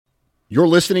You're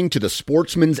listening to the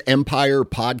Sportsman's Empire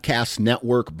Podcast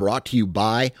Network, brought to you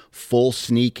by Full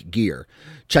Sneak Gear.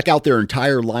 Check out their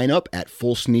entire lineup at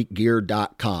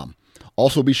fullsneakgear.com.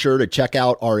 Also be sure to check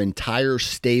out our entire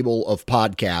stable of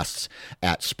podcasts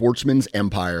at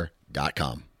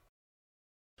sportsmansempire.com.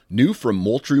 New from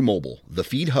Moultrie Mobile, the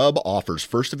Feed Hub offers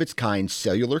first-of-its-kind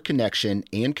cellular connection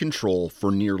and control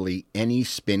for nearly any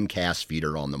spin cast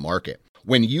feeder on the market.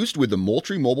 When used with the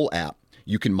Moultrie Mobile app,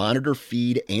 you can monitor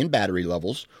feed and battery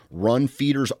levels, run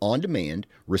feeders on demand,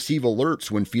 receive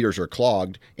alerts when feeders are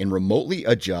clogged, and remotely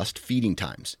adjust feeding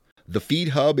times. The Feed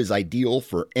Hub is ideal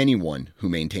for anyone who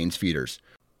maintains feeders.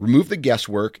 Remove the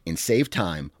guesswork and save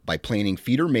time by planning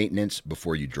feeder maintenance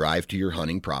before you drive to your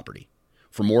hunting property.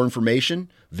 For more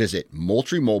information, visit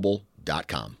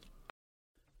MoultrieMobile.com.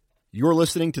 You're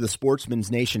listening to the Sportsman's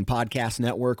Nation Podcast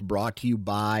Network, brought to you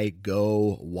by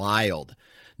Go Wild.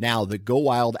 Now, the Go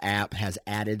Wild app has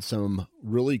added some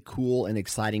really cool and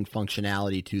exciting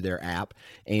functionality to their app,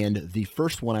 and the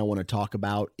first one I want to talk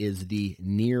about is the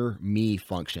Near Me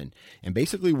function. And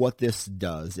basically what this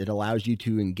does, it allows you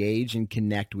to engage and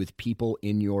connect with people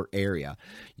in your area.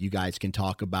 You guys can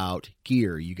talk about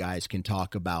gear, you guys can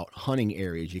talk about hunting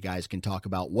areas, you guys can talk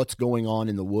about what's going on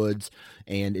in the woods,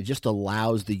 and it just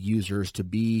allows the users to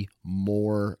be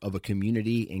more of a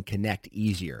community and connect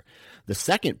easier. The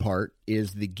second part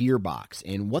is the Gearbox,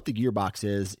 and what the Gearbox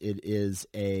is, it is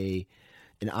an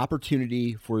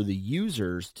opportunity for the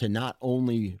users to not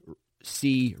only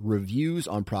see reviews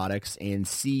on products and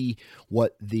see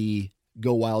what the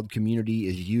Go Wild community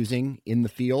is using in the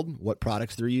field, what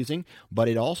products they're using, but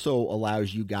it also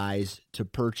allows you guys to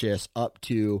purchase up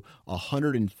to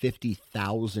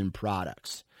 150,000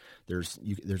 products. There's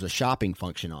a shopping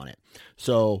function on it.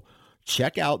 So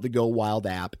check out the Go Wild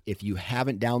app. If you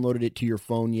haven't downloaded it to your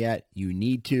phone yet, you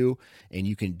need to, and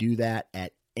you can do that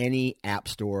at any app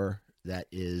store that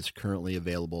is currently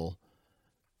available.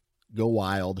 Go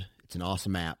Wild. It's an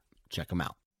awesome app. Check them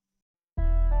out.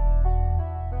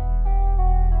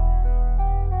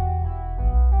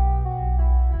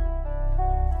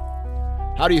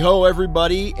 Howdy ho,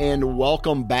 everybody, and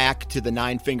welcome back to the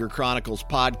Nine Finger Chronicles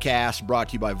podcast, brought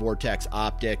to you by Vortex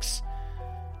Optics.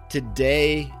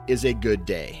 Today is a good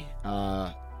day.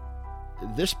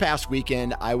 This past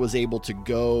weekend, I was able to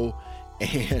go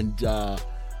and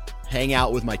hang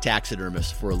out with my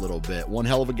taxidermist for a little bit. One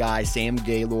hell of a guy, Sam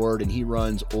Gaylord, and he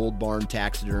runs Old Barn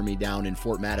Taxidermy down in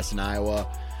Fort Madison, Iowa.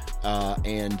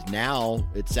 And now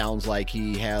it sounds like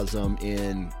he has them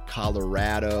in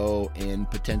Colorado and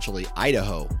potentially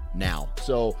Idaho now.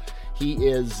 So he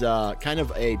is kind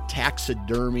of a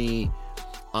taxidermy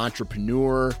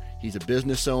entrepreneur. He's a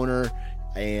business owner,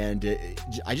 and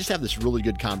I just have this really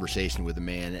good conversation with the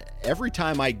man. Every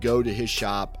time I go to his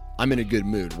shop, I'm in a good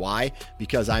mood. Why?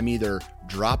 Because I'm either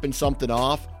dropping something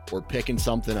off or picking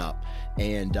something up.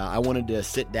 And I wanted to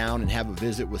sit down and have a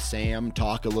visit with Sam,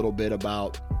 talk a little bit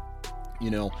about,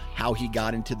 how he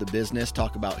got into the business,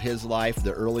 talk about his life,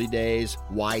 the early days,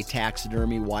 why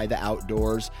taxidermy, why the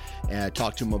outdoors, and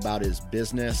talk to him about his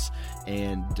business.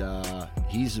 And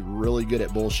he's really good at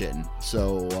bullshitting.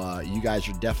 So you guys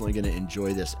are definitely going to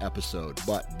enjoy this episode.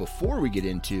 But before we get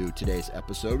into today's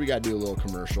episode, we got to do a little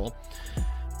commercial.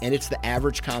 And it's the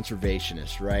Average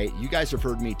Conservationist, right? You guys have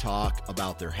heard me talk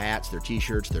about their hats, their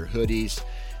t-shirts, their hoodies.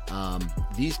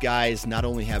 These guys not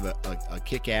only have a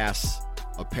kick-ass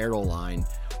apparel line,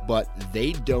 but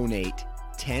they donate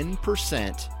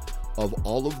 10% of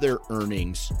all of their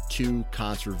earnings to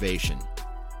conservation,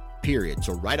 period.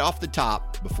 So right off the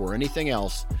top, before anything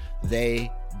else,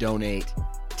 they donate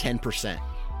 10%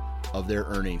 of their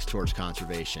earnings towards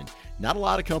conservation. Not a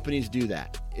lot of companies do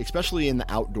that, especially in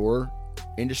the outdoor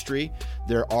industry.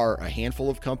 There are a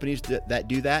handful of companies that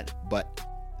do that, but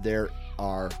there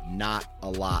are not a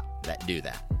lot that do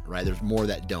that, right? There's more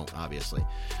that don't, obviously.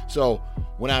 So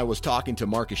when I was talking to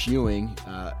Marcus Ewing,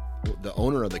 the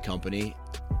owner of the company,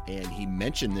 and he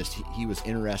mentioned this, he was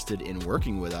interested in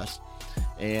working with us.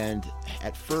 And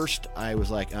at first I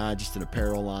was like, just an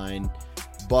apparel line.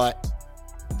 But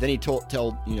then he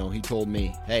told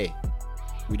me, hey,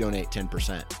 we donate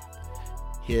 10%.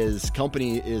 His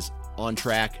company is on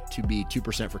track to be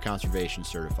 2% for conservation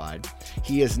certified.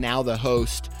 He is now the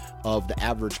host of the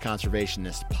Average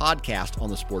Conservationist podcast on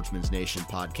the Sportsman's Nation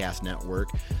Podcast Network.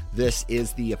 This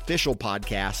is the official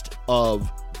podcast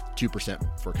of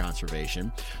 2% for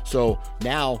conservation. So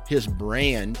now his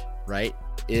brand, right,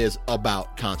 is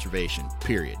about conservation,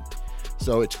 period.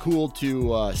 So it's cool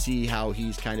to see how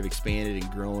he's kind of expanded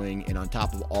and growing. And on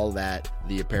top of all that,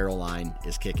 the apparel line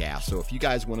is kick-ass. So if you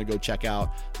guys want to go check out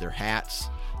their hats,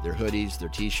 their hoodies, their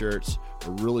t-shirts,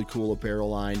 a really cool apparel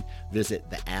line, visit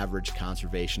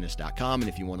theaverageconservationist.com. And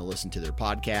if you want to listen to their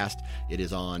podcast, it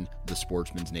is on the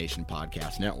Sportsman's Nation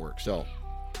Podcast Network. So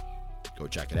go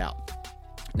check it out.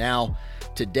 Now,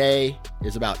 today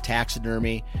is about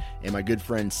taxidermy and my good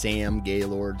friend Sam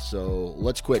Gaylord. So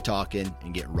let's quit talking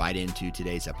and get right into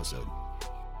today's episode.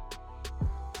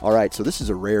 All right, so this is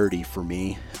a rarity for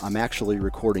me. I'm actually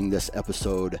recording this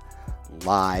episode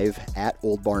live at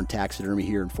Old Barn Taxidermy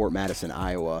here in Fort Madison,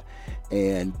 Iowa.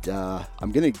 And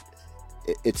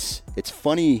it's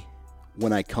funny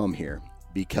when I come here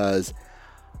because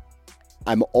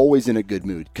I'm always in a good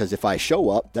mood. Because if I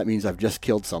show up, that means I've just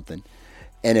killed something.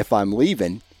 And if I'm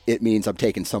leaving, it means I'm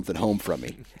taking something home from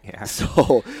me. Yeah.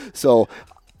 So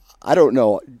I don't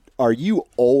know. Are you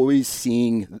always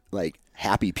seeing like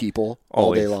happy people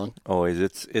all day long? Always.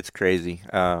 It's crazy.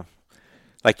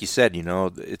 Like you said,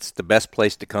 it's the best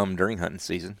place to come during hunting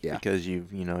season because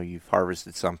you've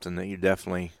harvested something that you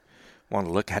definitely want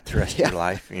to look at the rest of your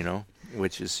life,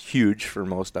 which is huge for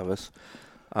most of us.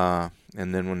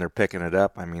 And then when they're picking it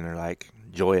up, they're like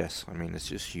joyous. It's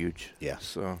just huge. Yeah.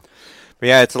 So, but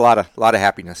yeah, it's a lot of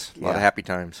happiness, a lot of happy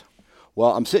times.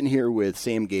 Well, I'm sitting here with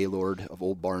Sam Gaylord of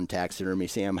Old Barn Taxidermy.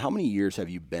 Sam, how many years have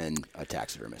you been a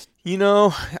taxidermist?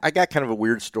 I got kind of a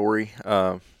weird story.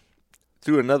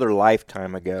 Through another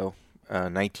lifetime ago,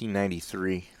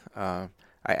 1993, I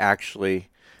actually,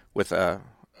 with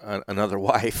another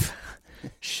wife,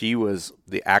 she was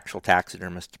the actual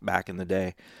taxidermist back in the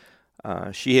day.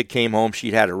 She had came home.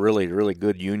 She'd had a really, really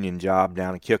good union job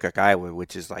down in Keokuk, Iowa,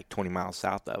 which is like 20 miles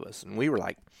south of us. And we were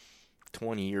like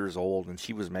 20 years old, and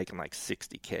she was making like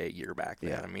 $60K a year back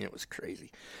then. Yeah. It was crazy.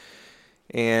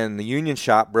 And the union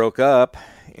shop broke up,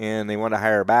 and they wanted to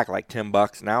hire her back like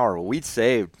 $10 an hour. Well, we'd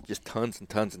saved just tons and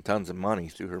tons and tons of money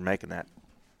through her making that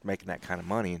kind of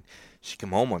money. And she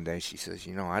came home one day. She says,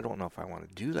 I don't know if I want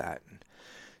to do that. And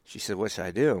she said, what should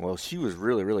I do? Well, she was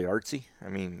really, really artsy.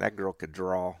 That girl could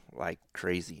draw like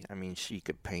crazy. She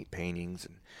could paint paintings.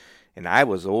 And I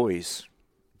was always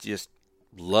just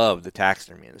loved the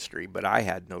taxidermy industry, but I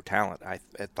had no talent, I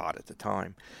thought at the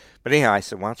time. But anyhow, I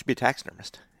said, why don't you be a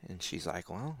taxidermist? And she's like,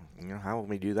 well, how will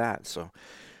we do that? So,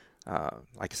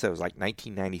 like I said, it was like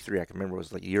 1993. I can remember it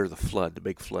was like the year of the flood, the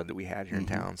big flood that we had here in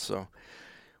town. So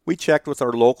we checked with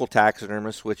our local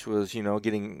taxidermist, which was,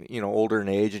 getting, older in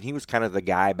age. And he was kind of the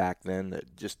guy back then that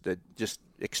just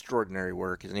extraordinary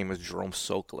work. His name was Jerome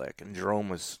Sokolik. And Jerome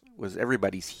was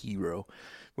everybody's hero.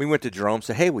 We went to Jerome,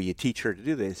 said, hey, will you teach her to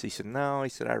do this? He said, no. He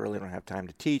said, I really don't have time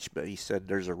to teach. But he said,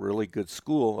 there's a really good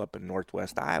school up in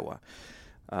northwest Iowa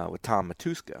with Tom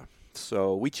Matuska.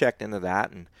 So we checked into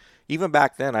that. And even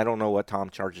back then, I don't know what Tom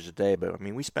charges a day, but,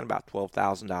 we spent about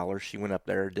 $12,000. She went up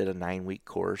there, did a 9-week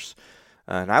course.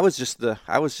 And I was just the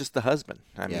husband.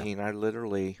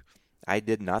 I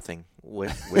did nothing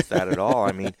with that at all.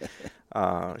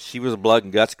 She was a blood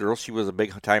and guts girl. She was a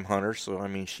big time hunter. So,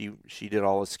 she did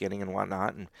all the skinning and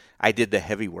whatnot. And I did the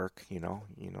heavy work,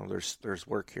 there's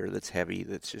work here that's heavy.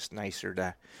 That's just nicer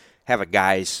to have a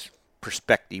guy's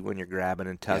perspective when you're grabbing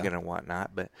and tugging and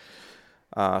whatnot. But,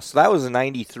 so that was in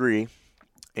 93.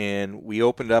 And we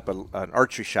opened up an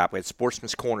archery shop. We had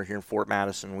Sportsman's Corner here in Fort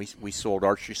Madison. We sold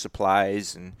archery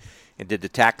supplies and did the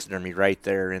taxidermy right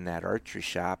there in that archery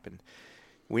shop. And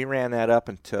we ran that up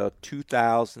until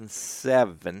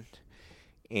 2007,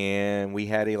 and we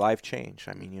had a life change.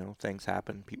 Things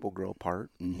happen. People grow apart.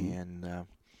 Mm-hmm. And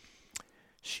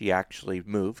she actually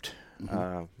moved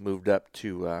up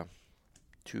to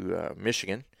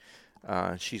Michigan.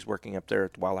 She's working up there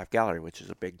at the Wildlife Gallery, which is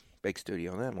a big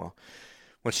studio then. Well,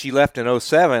 when she left in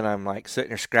 2007, I'm like sitting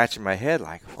there scratching my head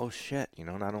like, oh shit,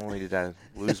 not only did I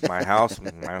lose my house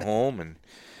and my home and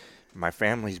my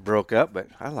family's broke up, but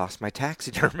I lost my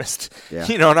taxidermist. Yeah.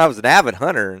 And I was an avid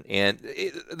hunter. And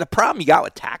the problem you got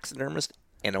with taxidermist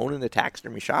and owning the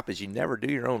taxidermy shop is you never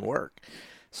do your own work.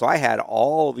 So I had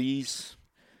all these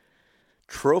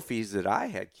trophies that I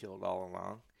had killed all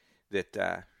along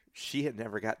that she had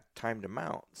never got time to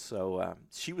mount. So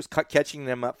she was catching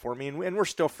them up for me, and we're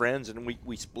still friends, and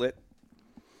we split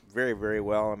very, very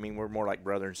well. We're more like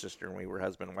brother and sister, and we were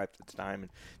husband and wife at the time,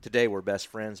 and today we're best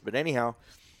friends. But anyhow,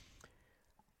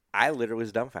 I literally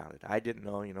was dumbfounded. I didn't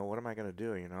know, what am I going to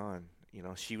do, and,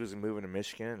 she was moving to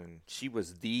Michigan, and she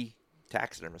was the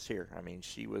taxidermist here.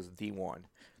 She was the one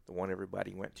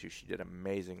everybody went to. She did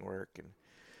amazing work, and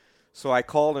so I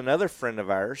called another friend of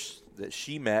ours that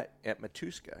she met at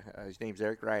Matuska. His name's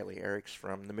Eric Riley. Eric's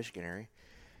from the Michigan area.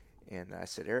 And I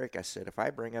said, Eric, I said, if I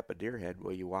bring up a deer head,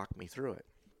 will you walk me through it?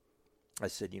 I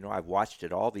said, I've watched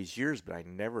it all these years, but I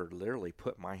never literally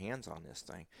put my hands on this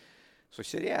thing. So he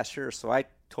said, yeah, sure. So I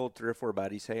told 3 or 4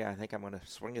 buddies, hey, I think I'm going to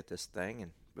swing at this thing.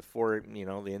 And before,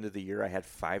 the end of the year, I had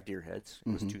 5 deer heads.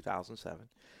 It was 2007.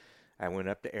 I went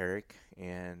up to Eric,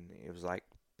 and it was like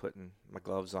putting my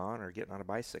gloves on or getting on a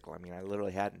bicycle. I mean, I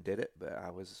literally hadn't did it, but I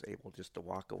was able just to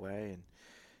walk away,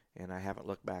 and I haven't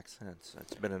looked back since.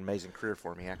 It's been an amazing career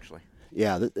for me, actually.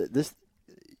 Yeah,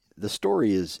 the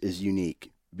story is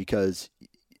unique because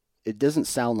it doesn't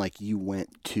sound like you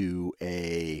went to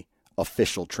a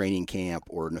official training camp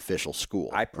or an official school.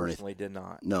 I personally did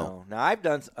not. No. Now, I've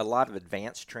done a lot of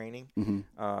advanced training.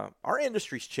 Our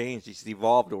industry's changed. It's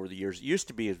evolved over the years. It used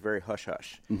to be very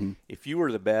hush-hush. If you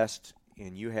were the best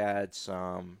and you had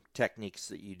some techniques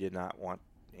that you did not want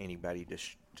anybody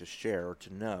to share or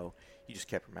to know, you just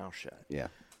kept your mouth shut. Yeah.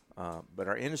 But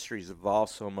our industry's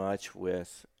evolved so much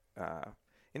with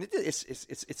and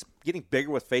it's getting bigger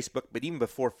with Facebook, but even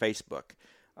before Facebook,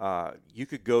 you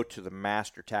could go to the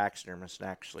master taxidermist and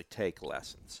actually take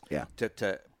lessons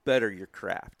to better your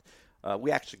craft.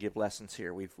 We actually give lessons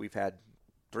here. We've had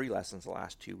 3 lessons the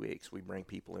last 2 weeks. We bring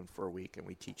people in for a week and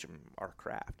we teach them our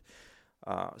craft.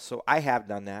 So I have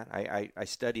done that. I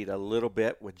studied a little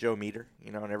bit with Joe Meter,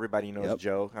 and everybody knows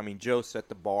Joe. I mean, Joe set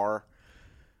the bar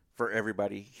for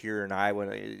everybody here in Iowa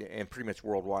and pretty much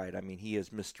worldwide. I mean, he is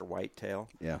Mr. Whitetail.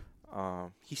 Yeah.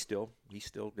 He's still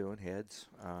doing heads.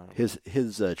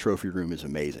 His trophy room is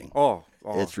amazing. Oh,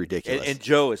 it's ridiculous. And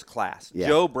Joe is class. Yeah.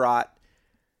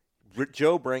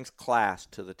 Joe brings class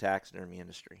to the taxidermy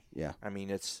industry. Yeah. I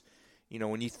mean, it's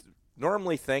when you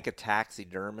normally think a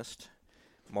taxidermist,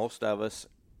 most of us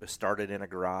started in a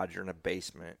garage or in a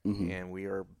basement, and we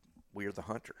are the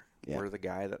hunter. Yeah. We're the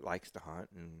guy that likes to hunt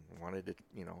and wanted to,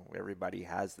 everybody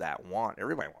has that want.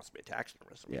 Everybody wants to be a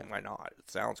taxidermist. I mean, why not? It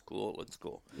sounds cool. It looks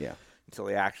cool. Yeah. Until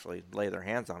they actually lay their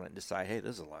hands on it and decide, hey,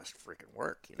 this is a lot of freaking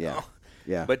work, Yeah.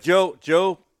 Yeah. But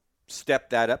Joe stepped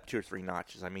that up 2 or 3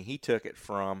 notches. I mean, he took it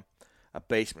from a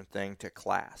basement thing to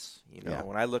class.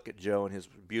 When I look at Joe and his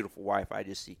beautiful wife, I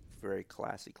just see very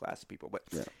classy people. But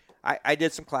I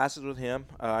did some classes with him.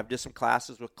 I did some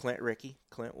classes with Clint Rickey.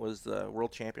 Clint was the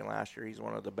world champion last year. He's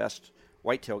one of the best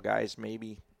whitetail guys,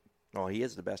 maybe. Well, he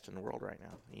is the best in the world right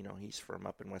now. He's from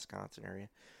up in Wisconsin area.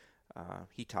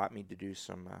 He taught me to do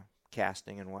some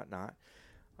casting and whatnot.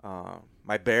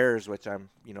 My bears, which I'm,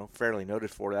 fairly noted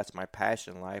for, that's my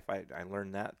passion in life. I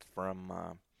learned that from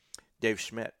Dave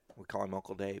Schmidt. We call him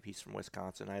Uncle Dave. He's from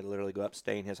Wisconsin. I literally go up,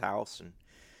 stay in his house, and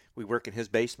we work in his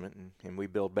basement, and we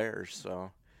build bears.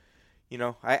 So,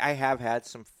 I have had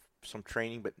some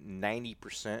training, but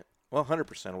 90%,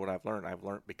 100% of what I've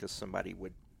learned because somebody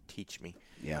would teach me.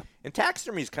 Yeah. And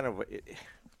taxidermy is kind of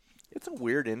it's a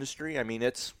weird industry. I mean,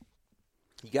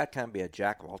 you got to kind of be a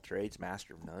jack of all trades,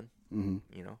 master of none.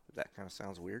 That kind of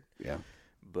sounds weird. Yeah.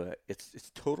 But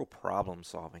it's total problem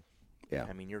solving. Yeah.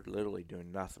 I mean, you're literally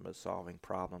doing nothing but solving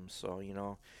problems. So,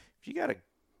 if you got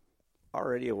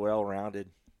already a well-rounded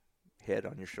head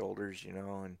on your shoulders,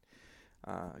 and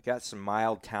got some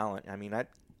mild talent. I mean,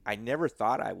 I never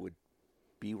thought I would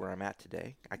be where I'm at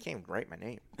today. I can't even write my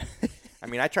name. I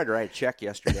mean, I tried to write a check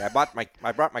yesterday. I brought my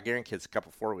grandkids a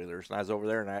couple 4-wheelers, and I was over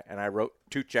there, and I wrote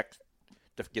 2 checks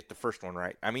to get the first one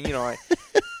right. I mean,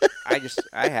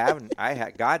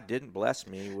 God didn't bless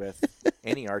me with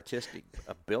any artistic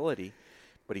ability,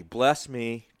 but He blessed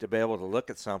me to be able to look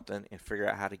at something and figure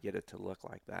out how to get it to look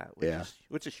like that,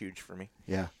 which is huge for me.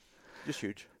 Yeah. Just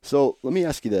huge. So let me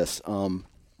ask you this. I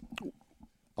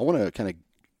want to kind of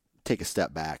take a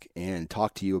step back and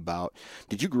talk to you about,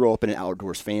 did you grow up in an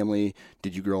outdoors family?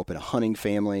 Did you grow up in a hunting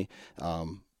family?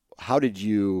 How did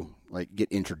you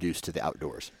get introduced to the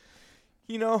outdoors?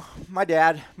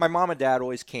 My mom and dad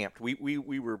always camped.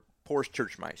 We were poor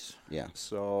church mice. Yeah.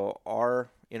 So our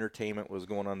entertainment was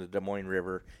going on the Des Moines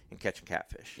River and catching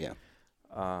catfish. Yeah.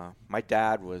 My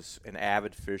dad was an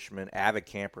avid fisherman, avid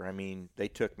camper. I mean, they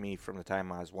took me from the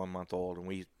time I was 1 month old, and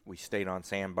we stayed on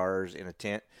sandbars in a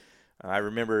tent. I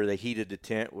remember they heated the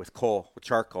tent with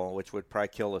charcoal, which would probably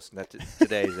kill us in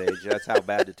today's age. That's how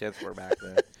bad the tents were back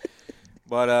then.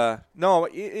 But, no,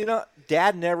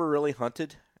 Dad never really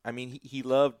hunted. I mean, he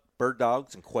loved bird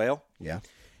dogs and quail. Yeah.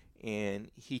 And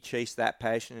he chased that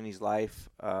passion in his life.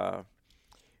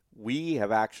 We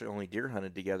have actually only deer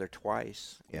hunted together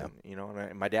twice. Yeah. And,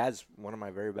 and my dad's one of my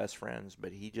very best friends,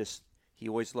 but he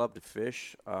always loved to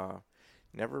fish.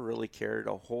 Never really cared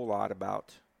a whole lot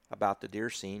about the deer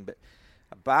scene. But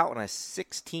about when I was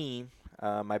 16,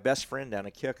 my best friend down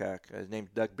in Keokuk, his name's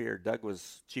Doug Beard. Doug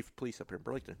was chief of police up here in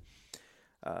Burlington.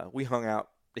 We hung out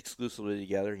exclusively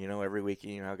together, every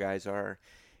weekend, how guys are.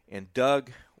 And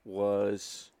Doug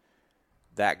was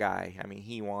that guy. I mean,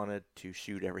 he wanted to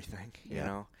shoot everything,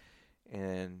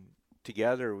 and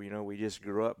together, we just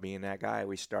grew up being that guy.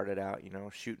 We started out,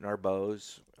 shooting our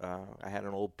bows. I had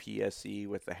an old PSE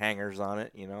with the hangers on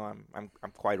it.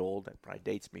 I'm quite old. That probably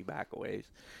dates me back a ways.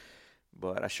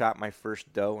 But I shot my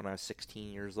first doe when I was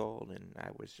 16 years old, and I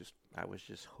was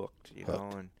just hooked,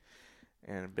 and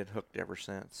I've been hooked ever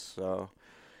since. So,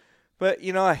 but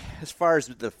as far as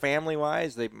the family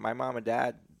wise, my mom and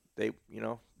dad,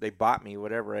 they bought me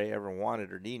whatever I ever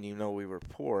wanted or needed, even though we were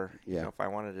poor. Yeah. If I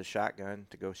wanted a shotgun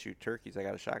to go shoot turkeys, I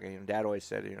got a shotgun. And Dad always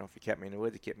said, if you kept me in the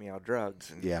woods, you kept me out of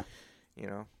drugs. And, Yeah.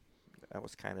 That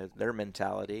was kind of their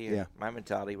mentality. And Yeah. my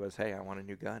mentality was, hey, I want a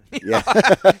new gun. Yeah.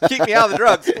 Keep me out of the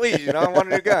drugs, please. I want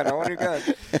a new gun. I want a new gun.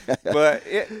 But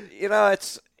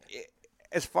it's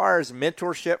as far as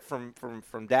mentorship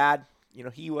from Dad.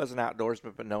 He was an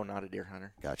outdoorsman, but no, not a deer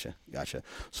hunter. Gotcha.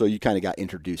 So you kind of got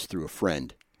introduced through a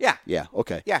friend. Yeah. Yeah.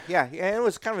 Okay. Yeah. And it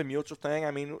was kind of a mutual thing.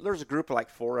 I mean, there was a group of like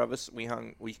 4 of us.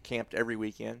 We camped every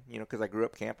weekend, because I grew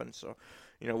up camping. So,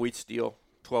 we'd steal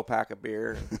 12-pack of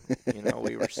beer. And,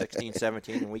 we were 16,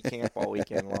 17, and we camped all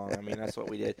weekend long. I mean, that's what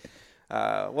we did.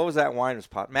 What was that wine was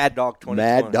pot? Mad Dog 2020.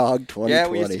 Mad Dog 2020. Yeah,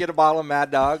 we used to get a bottle of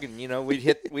Mad Dog, and we'd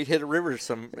hit a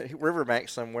riverbank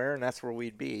somewhere, and that's where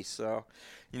we'd be. So,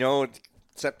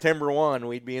 September 1,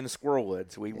 we'd be in the squirrel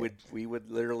woods. We would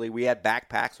literally, we had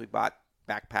backpacks. We bought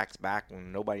backpacks back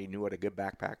when nobody knew what a good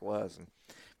backpack was, and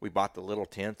we bought the little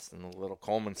tents and the little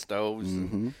Coleman stoves.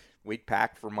 Mm-hmm. And we'd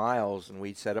pack for miles, and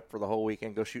we'd set up for the whole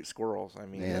weekend, go shoot squirrels. I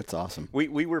mean, yeah, that's awesome.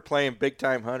 We were playing big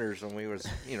time hunters when we was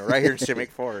right here in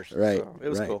Shimmick Forest. Right, so it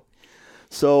was right. cool.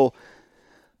 So,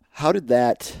 how did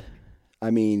that?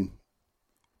 I mean,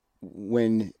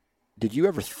 did you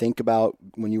ever think about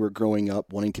when you were growing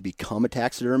up wanting to become a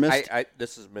taxidermist?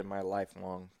 This has been my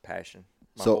lifelong passion,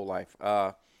 my So- whole life.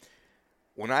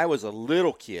 When I was a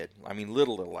little kid,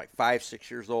 little, like 5, 6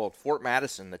 years old, Fort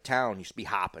Madison, the town used to be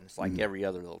hopping. It's like every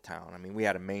other little town. I mean, we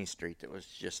had a main street that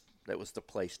was the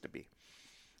place to be.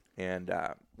 And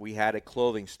we had a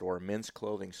clothing store, a men's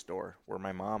clothing store, where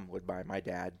my mom would buy my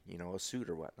dad, a suit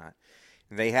or whatnot.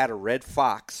 And they had a red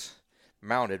fox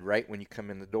mounted right when you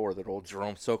come in the door that old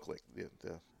Jerome Soklik,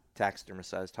 the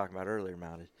taxidermist I was talking about earlier,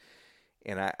 mounted.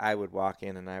 And I would walk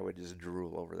in and I would just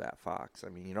drool over that fox. I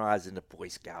mean, I was into Boy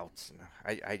Scouts, and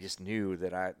I just knew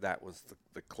that was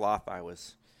the cloth I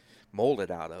was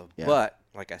molded out of. Yeah. But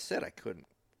like I said, I couldn't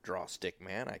draw stick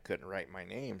man. I couldn't write my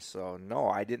name. So no,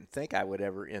 I didn't think I would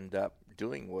ever end up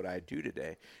doing what I do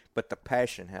today. But the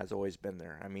passion has always been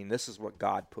there. I mean, this is what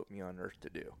God put me on earth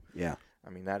to do. Yeah. I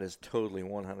mean, that is totally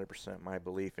 100% my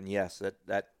belief. And yes,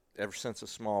 that ever since a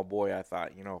small boy, I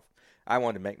thought, I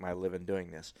wanted to make my living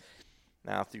doing this.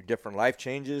 Now, through different life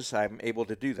changes, I'm able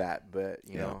to do that. But,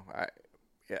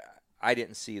 I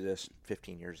didn't see this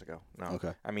 15 years ago. No.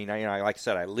 Okay. I mean, like I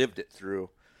said, I lived it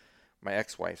through my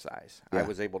ex-wife's eyes. Yeah. I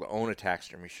was able to own a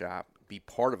taxidermy shop, be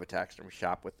part of a taxidermy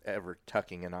shop with ever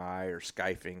tucking an eye or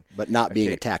skifing. But not being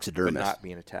a But taxidermist. not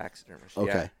being a taxidermist.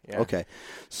 Okay. Yeah. Okay.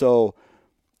 So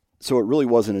it really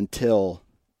wasn't until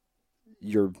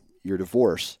your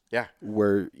divorce Yeah.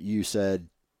 where you said,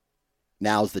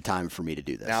 now's the time for me to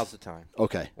do this. Now's the time.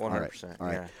 Okay. 100%. All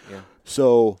right. Yeah.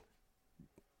 So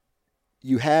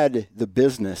you had the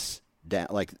business down,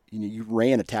 like you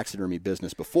ran a taxidermy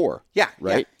business before. Yeah.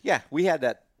 Right? Yeah. We had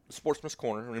that Sportsman's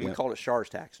Corner, and Yeah. we called it Shar's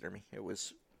Taxidermy. It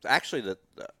was actually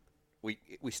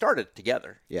we started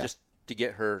together just to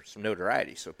get her some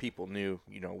notoriety, so people knew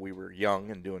we were young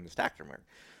and doing this taxidermy work.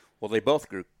 Well, they both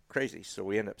grew crazy, so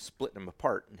we ended up splitting them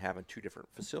apart and having 2 different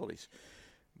facilities.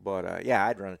 But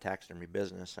I'd run a taxidermy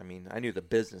business. I mean, I knew the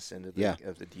business end of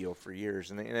the deal for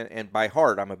years, and by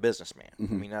heart, I'm a businessman.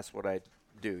 Mm-hmm. I mean, that's what I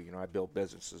do. I build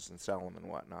businesses and sell them and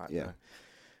whatnot. Yeah.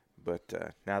 But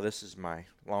now this is my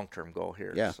long-term goal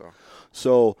here. Yeah.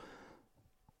 So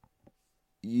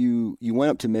you went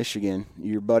up to Michigan.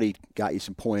 Your buddy got you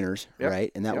some pointers, Yep.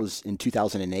 right? And that Yep. was in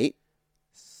 2008?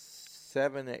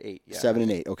 7 to 8. Yeah. 7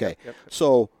 and 8. Okay. Yep.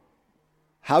 So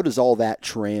how does all that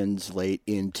translate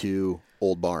into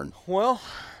Old Barn? Well,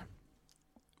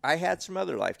 I had some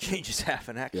other life changes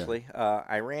happen, actually.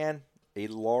 I ran a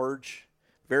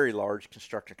very large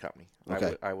construction company.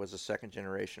 Okay. I was a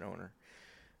second-generation owner.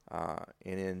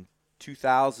 And in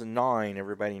 2009,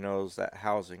 everybody knows that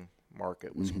housing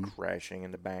market was crashing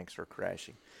and the banks were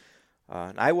crashing.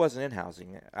 And I wasn't in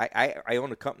housing. I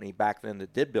owned a company back then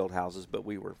that did build houses, but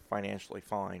we were financially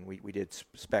fine. We did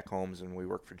spec homes, and we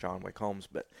worked for John Wick Homes.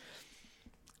 But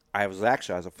I was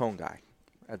a phone guy.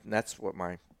 And that's what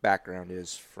my background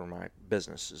is for my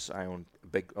business is I own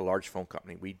a large phone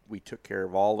company. We took care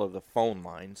of all of the phone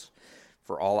lines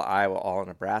for all of Iowa, all of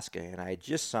Nebraska, and I had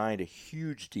just signed a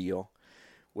huge deal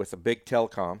with a big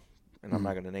telecom, and I'm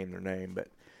not going to name their name, but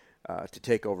to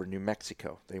take over New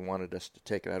Mexico. They wanted us to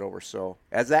take that over. So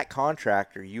as that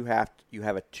contractor, you have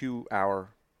a 2-hour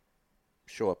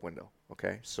show-up window,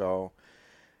 okay? So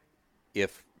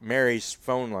if Mary's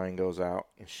phone line goes out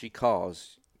and she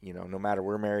calls, no matter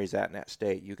where Mary's at in that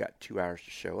state, you got 2 hours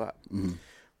to show up. Mm-hmm.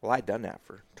 Well, I'd done that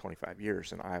for 25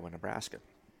 years in Iowa, Nebraska.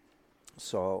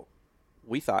 So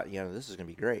we thought, this is going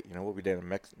to be great. What we did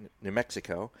in New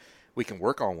Mexico, we can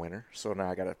work all winter. So now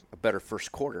I got a better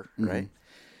first quarter, mm-hmm. right?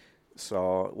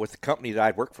 So with the company that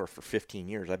I'd worked for 15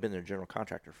 years, I've been their general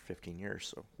contractor for 15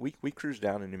 years. So we cruised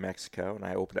down to New Mexico, and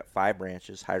I opened up 5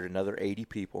 branches, hired another 80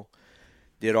 people,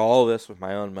 did all this with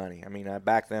my own money. I mean,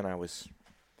 back then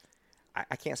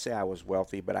I can't say I was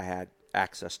wealthy, but I had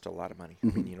access to a lot of money.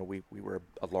 Mm-hmm. I mean, we were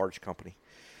a large company.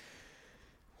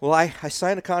 Well, I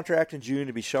signed a contract in June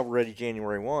to be shovel-ready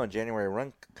January 1. January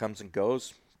 1 comes and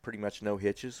goes, pretty much no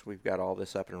hitches. We've got all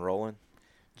this up and rolling.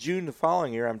 June the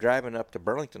following year, I'm driving up to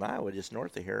Burlington, Iowa, just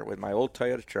north of here, with my old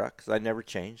Toyota truck, because I never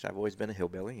changed. I've always been a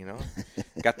hillbilly,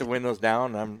 Got the windows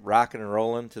down, and I'm rocking and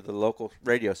rolling to the local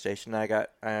radio station. I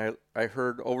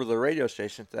heard over the radio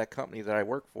station that company that I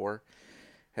work for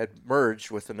had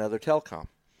merged with another telecom.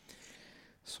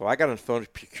 So I got on the phone to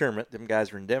procurement. Them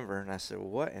guys were in Denver, and I said, well,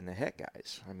 what in the heck,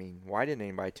 guys? I mean, why didn't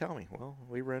anybody tell me? Well,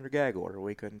 we were under gag order.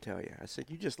 We couldn't tell you. I said,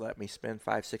 you just let me spend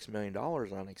 $5-6 million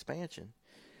on expansion,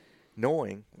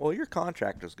 knowing, well, your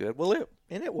contract was good. Well,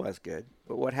 it was good.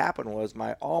 But what happened was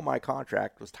all my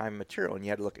contract was time and material, and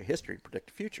you had to look at history and predict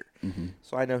the future. Mm-hmm.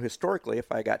 So I know historically,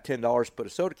 if I got $10 to put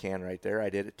a soda can right there, I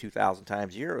did it 2,000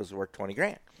 times a year. It was worth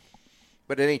 $20,000.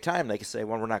 But at any time, they could say,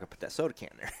 well, we're not going to put that soda can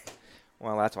there.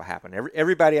 Well, that's what happened.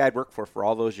 Everybody I'd worked for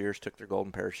all those years took their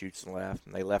golden parachutes and left.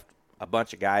 And they left a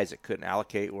bunch of guys that couldn't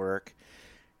allocate work,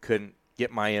 couldn't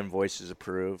get my invoices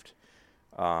approved.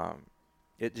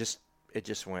 It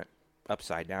just went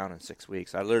upside down in 6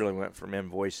 weeks. I literally went from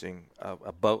invoicing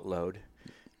a boatload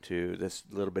to this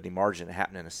little bitty margin that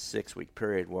happened in a 6-week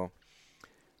period. Well,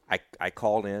 I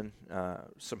called in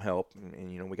some help,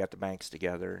 and we got the banks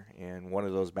together, and one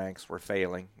of those banks were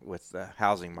failing with the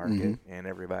housing market, mm-hmm. and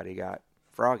everybody got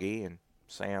froggy, and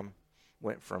Sam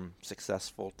went from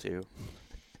successful to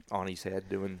on his head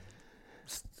doing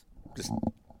just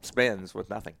spends with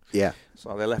nothing. Yeah.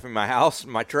 So they left me my house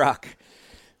and my truck.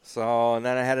 So, and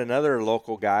then I had another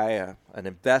local guy, an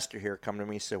investor here, come to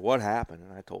me and said, what happened?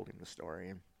 And I told him the story.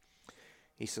 And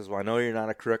he says, well, I know you're not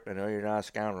a crook. I know you're not a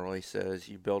scoundrel. He says,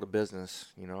 you build a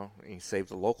business, and you save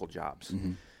the local jobs.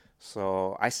 Mm-hmm.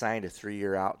 So I signed a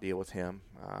 3-year out deal with him.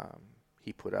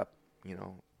 He put up,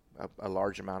 a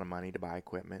large amount of money to buy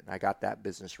equipment. I got that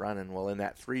business running. Well, in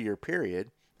that 3-year period,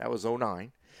 that was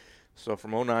 2009. So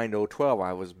from 2009 to 2012,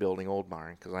 I was building Old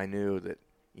Barn because I knew that,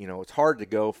 it's hard to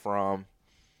go from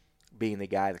being the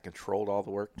guy that controlled all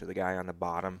the work to the guy on the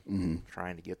bottom mm-hmm.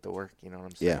 trying to get the work, you know what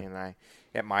I'm saying? Yeah. And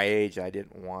at my age, I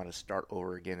didn't want to start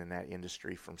over again in that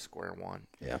industry from square one.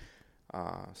 Yeah.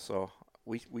 So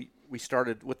we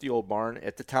started with the Old Barn.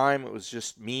 At the time, it was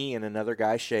just me and another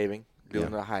guy shaving,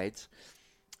 doing the hides.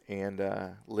 And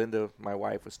Linda, my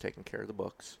wife, was taking care of the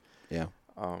books. Yeah.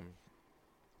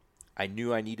 I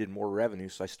knew I needed more revenue,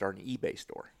 so I started an eBay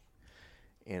store.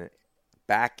 And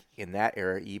back in that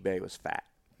era, eBay was fat.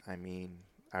 I mean,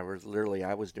 I was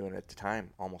doing at the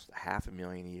time almost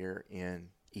 $500,000 a year in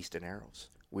Easton Arrows.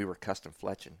 We were custom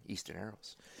fletching Easton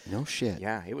Arrows. No shit.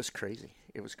 Yeah, it was crazy.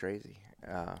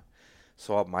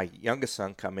 So my youngest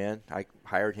son come in. I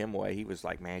hired him away. He was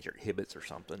like manager at Hibbett's or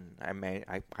something.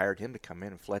 I hired him to come in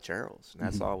and fletch arrows, and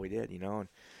that's mm-hmm. all we did, And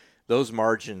those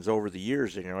margins over the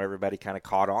years, everybody kind of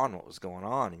caught on what was going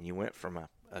on, and you went from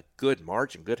a good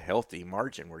margin, good healthy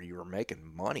margin where you were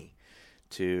making money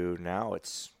to now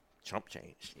it's chump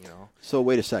change, So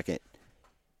wait a second.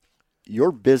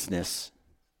 Your business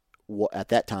at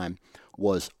that time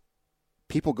was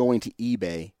people going to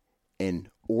eBay and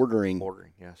ordering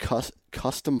yes.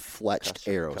 Custom fletched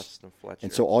arrows.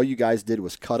 And so all you guys did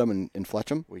was cut them and fletch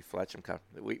them? We fletch them.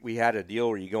 We had a deal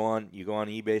where you go on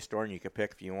eBay store and you could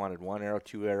pick if you wanted 1 arrow,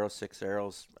 2 arrows, 6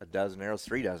 arrows, a dozen arrows,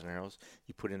 3 dozen arrows.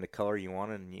 You put in the color you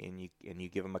wanted and you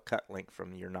give them a cut link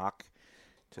from your knock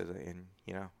to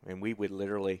and we would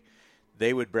literally,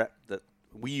 we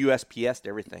USPS'd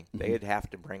everything. Mm-hmm. They'd have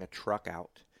to bring a truck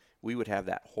out. We would have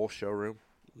that whole showroom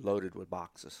loaded with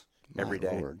boxes every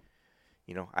day. Lord.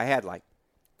 I had like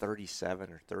 37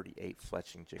 or 38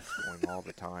 fletching jigs going all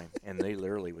the time, and they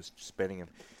literally was spinning them,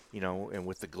 and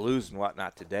with the glues and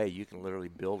whatnot today, you can literally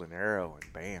build an arrow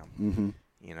and bam,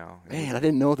 Man, I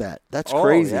didn't know that. That's oh,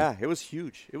 crazy. Yeah, it was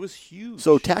huge. It was huge.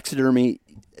 So taxidermy,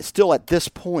 still at this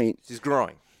point, It's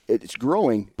growing. it's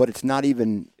growing, but it's not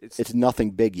even. It's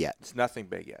nothing big yet. It's nothing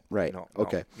big yet. Right. No,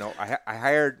 Okay. No, I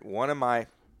hired one of my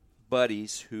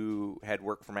buddies who had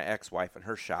worked for my ex-wife in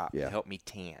her shop to help me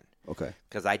tan. Okay.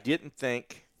 Because I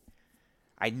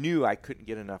knew I couldn't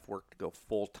get enough work to go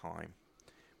full-time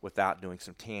without doing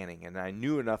some tanning. And I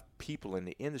knew enough people in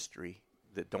the industry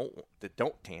that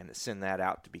don't tan, that send that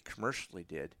out to be commercially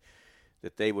did,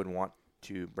 that they would want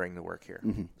to bring the work here.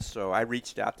 Mm-hmm. So I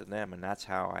reached out to them, and that's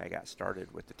how I got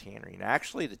started with the tannery. And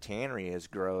actually, the tannery has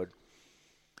grown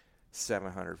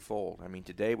 700-fold. I mean,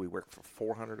 today we work for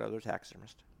 400 other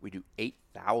taxidermists. We do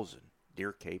 8,000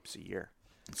 deer capes a year.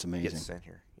 It's amazing. Get sent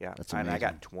here. Yeah. That's and amazing.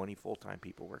 I got 20 full-time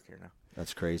people work here now.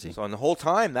 That's crazy. So, and the whole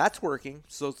time that's working,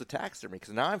 so's the taxidermy.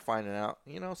 Because now I'm finding out,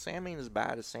 Sam ain't as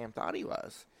bad as Sam thought he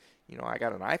was. I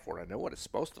got an eye for it. I know what it's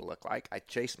supposed to look like. I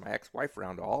chased my ex-wife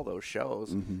around to all those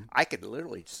shows. Mm-hmm. I could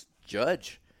literally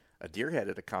judge a deer head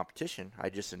at a competition. I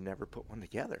just had never put one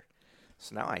together.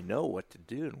 So now I know what to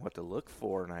do and what to look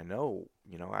for, and I know,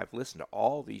 I've listened to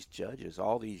all these judges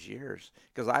all these years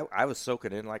because I was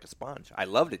soaking in like a sponge. I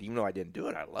loved it. Even though I didn't do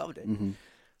it, I loved it. Mm-hmm.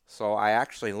 So I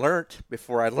actually learned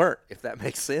before I learned, if that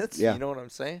makes sense. Yeah. You know what I'm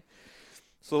saying?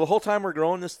 So the whole time we're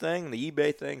growing this thing, the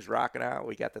eBay thing's rocking out.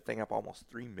 We got the thing up almost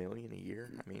 $3 million a year.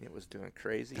 I mean, it was doing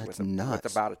crazy. That's with nuts.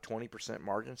 With about a 20%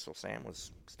 margin, so Sam was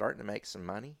starting to make some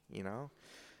money,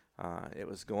 It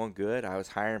was going good. I was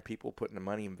hiring people, putting the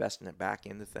money, investing it back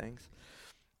into things.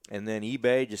 And then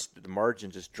eBay, the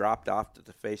margin just dropped off to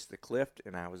the face of the cliff,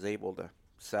 and I was able to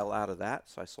sell out of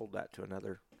that. So I sold that to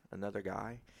another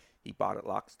guy. He bought it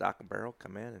lock, stock, and barrel,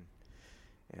 come in.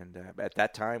 And at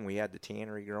that time, we had the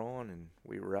tannery growing, and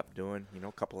we were up doing,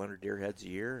 a couple hundred deer heads a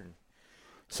year. And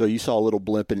So you saw a little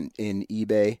blip in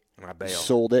eBay, I bailed.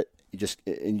 sold it, you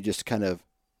just kind of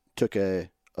took a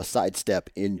sidestep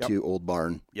into Old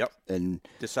Barn. Yep. And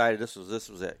decided this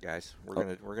was it, guys. We're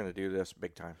gonna do this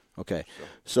big time. okay.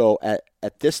 So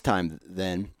at this time,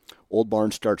 then Old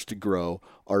Barn starts to grow.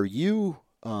 Are you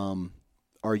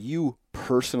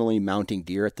personally mounting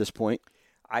deer at this point?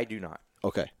 I do not.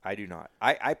 Okay. I do not.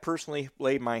 I personally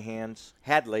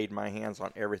had laid my hands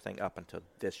on everything up until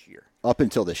this year. Up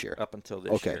until this year.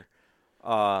 Year.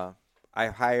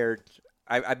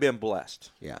 I've been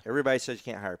blessed. Yeah. Everybody says you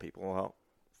can't hire people. Well,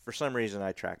 for some reason I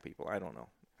attract people. I don't know.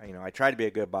 I try to be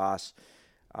a good boss.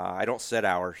 I don't set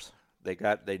hours.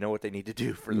 They know what they need to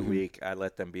do for the week. I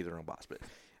let them be their own boss. But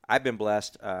I've been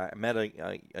blessed. I met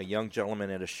a young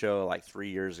gentleman at a show like 3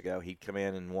 years ago. He'd come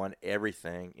in and won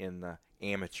everything in the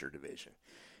amateur division.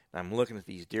 And I'm looking at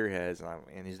these deer heads,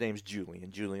 and his name's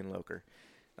Julian Loker.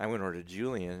 I went over to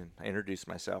Julian, and I introduced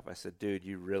myself. I said, dude,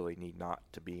 you really need not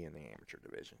to be in the amateur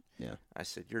division. Yeah. I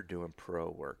said, you're doing pro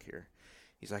work here.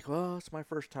 He's like, well, it's my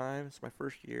first time. It's my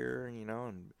first year,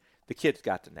 and the kid's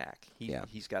got the knack.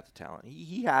 He's got the talent.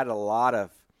 He had a lot of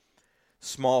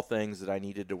small things that I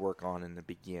needed to work on in the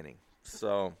beginning.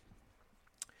 So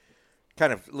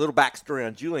kind of a little backstory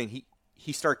on Julian.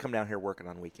 He started coming down here working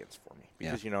on weekends for me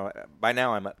because, by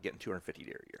now I'm up getting 250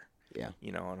 deer a year. Yeah.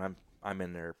 And I'm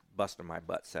in there busting my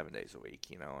butt 7 days a week,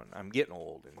 and I'm getting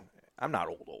old, and I'm not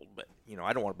old, but,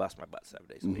 I don't want to bust my butt 7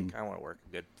 days a week. I want to work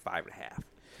a good 5.5.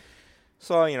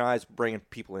 So, I was bringing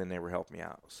people in, they were helping me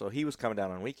out. So he was coming down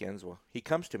on weekends. Well, he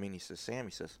comes to me and he says, Sam,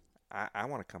 I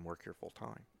want to come work here full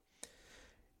time.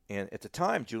 And at the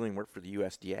time, Julian worked for the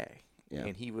USDA,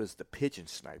 and he was the pigeon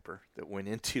sniper that went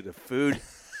into the food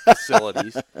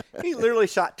facilities. He literally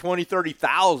shot 20,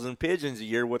 30,000 pigeons a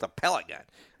year with a pellet gun.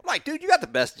 I'm like, dude, you got the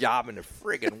best job in the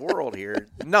friggin' world here.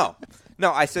 No,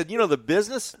 I said, the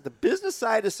business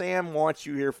side of Sam wants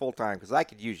you here full time because I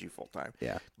could use you full time.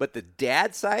 Yeah. But the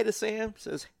dad side of Sam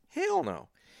says, hell no.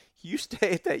 You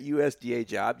stay at that USDA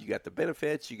job. You got the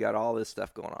benefits. You got all this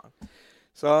stuff going on.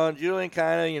 So Julian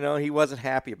kind of, he wasn't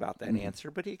happy about that answer,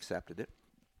 but he accepted it.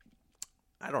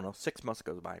 I don't know, 6 months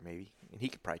goes by maybe, and he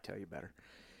could probably tell you better.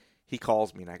 He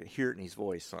calls me, and I could hear it in his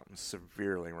voice, something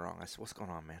severely wrong. I said, what's going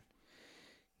on, man?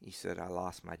 He said, I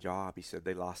lost my job. He said,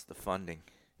 they lost the funding.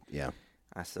 Yeah.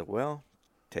 I said, well,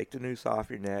 take the noose off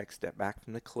your neck, step back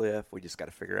from the cliff. We just got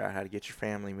to figure out how to get your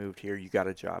family moved here. You got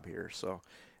a job here. So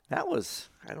that was,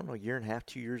 I don't know, a year and a half,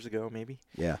 2 years ago maybe.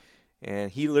 Yeah.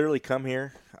 And he literally come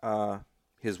here.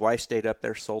 His wife stayed up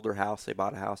there, sold their house. They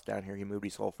bought a house down here. He moved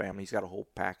his whole family. He's got a whole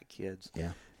pack of kids.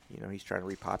 Yeah. He's trying to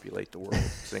repopulate the world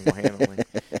single-handedly.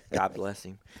 God bless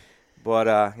him.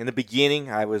 But in the beginning,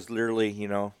 I was literally,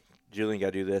 Julian, got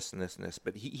to do this and this and this.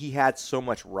 But he had so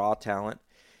much raw talent.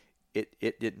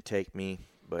 It didn't take me,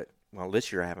 but well,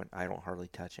 this year I don't hardly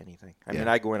touch anything. I mean,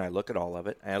 I go in, I look at all of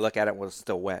it, and I look at it when it's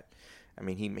still wet. I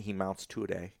mean, he mounts 2 a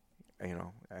day. You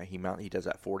know, he does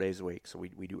that 4 days a week, so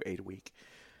we do 8 a week.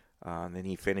 And then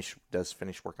he does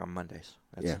finish work on Mondays.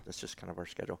 That's just kind of our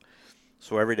schedule.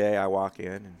 So every day I walk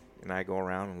in and I go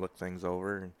around and look things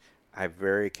over, and I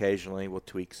very occasionally will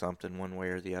tweak something one way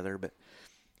or the other. But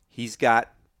he's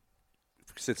got,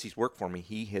 since he's worked for me,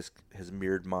 he has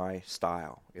mirrored my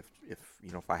style. If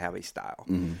I have a style,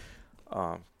 and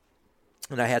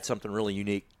I had something really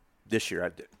unique this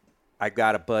year. I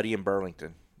got a buddy in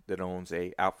Burlington that owns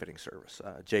a outfitting service.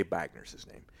 Jay Bagner's his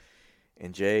name,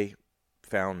 and Jay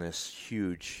found this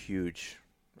huge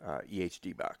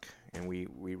EHD buck, and we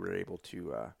were able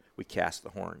to we cast the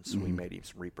horns. We made him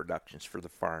some reproductions for the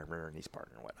farmer and his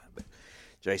partner and whatnot. But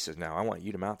Jay says, "Now I want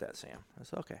you to mount that, Sam." I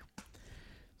said, "Okay."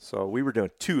 So we were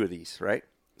doing 2 of these, right?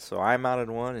 So I mounted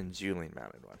one and Julian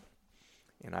mounted one,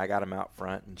 and I got him out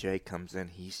front. And Jay comes in,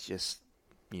 he's just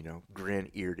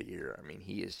grin ear to ear. I mean,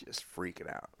 he is just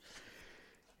freaking out,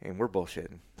 and we're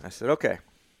bullshitting. I said, "Okay."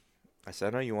 I said,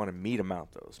 "I know you want me to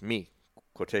mount those, me,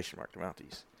 quotation mark, to mount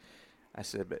these." I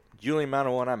said, "But Julian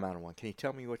mounted one, I mounted one. Can you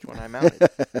tell me which one I mounted?"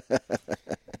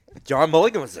 John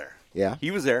Mulligan was there. Yeah.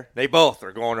 He was there. They both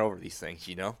are going over these things,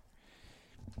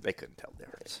 They couldn't tell the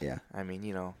difference. Yeah. I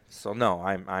mean, so no,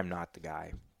 I'm not the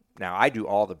guy. Now, I do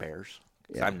all the bears.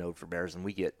 Yeah. I'm known for bears, and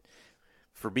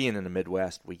for being in the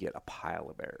Midwest, we get a pile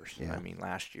of bears. Yeah. I mean,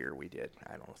 last year we did,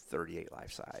 38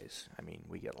 life size. I mean,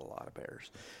 we get a lot of bears.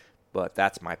 But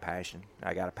that's my passion.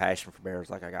 I got a passion for bears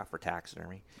like I got for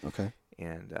taxidermy. Okay.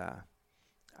 And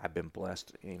I've been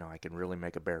blessed. I can really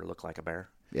make a bear look like a bear.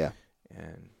 Yeah.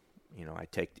 And, I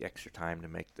take the extra time to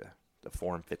make the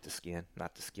form fit the skin,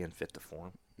 not the skin fit the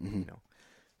form.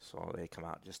 So they come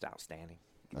out just outstanding.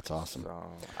 That's awesome.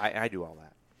 So I do all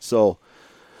that. So,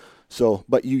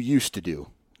 but you used to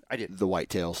do. I did The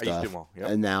whitetail stuff. I used to do them all. Yep.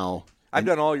 And now I've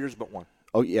done all yours but one.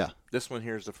 Oh yeah. This one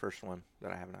here is the first one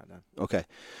that I have not done. Okay.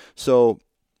 So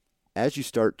as you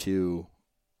start to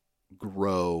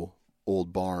grow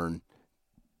Old Barn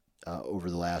over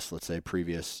the last, let's say,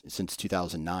 since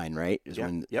 2009, right? Is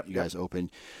when you guys opened.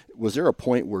 Was there a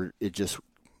point where it just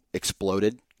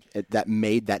exploded that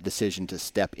made that decision to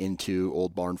step into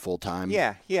Old Barn full time?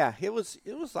 Yeah. It was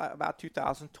about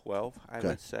 2012, I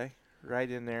would say, right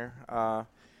in there.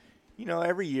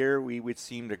 Every year we would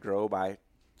seem to grow by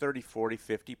 30, 40,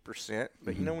 50%.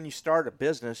 But, when you start a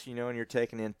business, and you're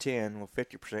taking in 10, well,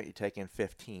 50% you take in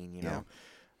 15,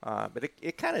 But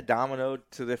it kind of dominoed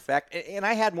to the effect. And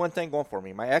I had one thing going for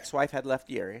me. My ex-wife had left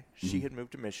the area. She had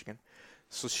moved to Michigan.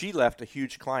 So she left a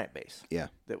huge client base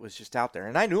that was just out there.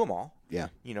 And I knew them all,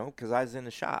 because I was in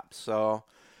the shop. So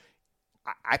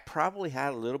I probably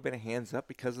had a little bit of hands up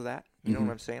because of that. You know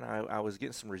what I'm saying? I was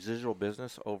getting some residual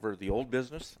business over the old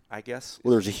business, I guess.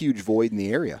 Well, there's a huge void in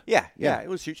the area. Yeah, it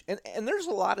was huge. And there's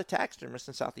a lot of taxidermists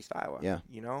in Southeast Iowa.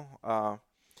 Yeah.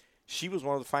 She was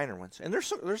one of the finer ones. And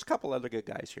there's a couple other good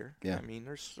guys here. Yeah. I mean,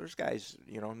 there's guys,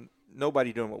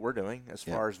 nobody doing what we're doing as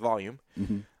far as volume.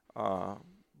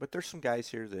 But there's some guys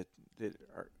here that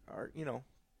are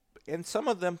and some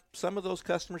of those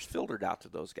customers filtered out to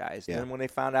those guys. Yeah. And then when they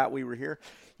found out we were here,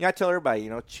 I tell everybody,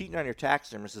 cheating on your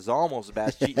taxidermist is almost as bad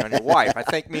as cheating on your wife. I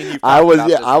think me and you.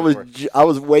 I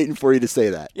was waiting for you to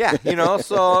say that. Yeah,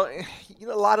 so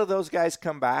a lot of those guys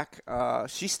come back.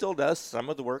 She still does some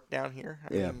of the work down here.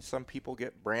 I mean, some people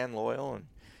get brand loyal,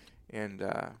 and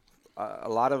a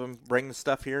lot of them bring the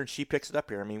stuff here, and she picks it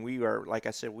up here. I mean, we are, like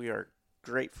I said, we are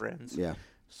great friends. Yeah.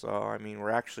 So, I mean, we're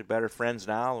actually better friends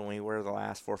now than we were the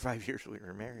last 4 or 5 years we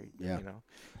were married. Yeah. And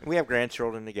we have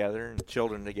grandchildren together and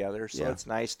children together, so it's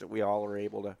nice that we all are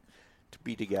able to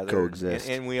be together. Coexist.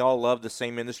 And we all love the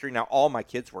same industry. Now, all my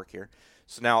kids work here.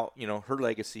 So now, her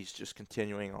legacy is just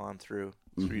continuing on through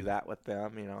that with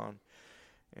them,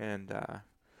 but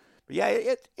yeah,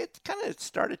 it kind of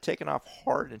started taking off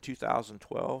hard in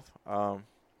 2012.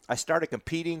 I started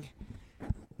competing.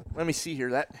 Let me see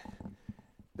here.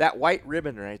 That white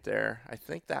ribbon right there, I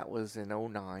think that was in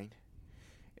 2009,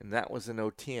 and that was in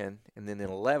 2010, and then in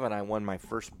 2011 I won my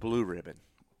first blue ribbon.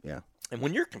 Yeah. And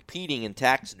when you're competing in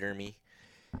taxidermy,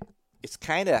 it's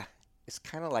kind of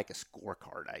like a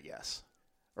scorecard, I guess,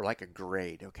 or like a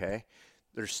grade. Okay,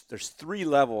 there's 3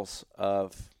 levels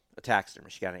of a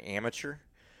taxidermist. You got an amateur,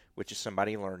 which is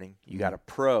somebody learning. You got a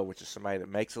pro, which is somebody that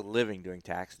makes a living doing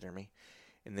taxidermy,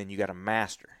 and then you got a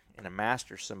master. And a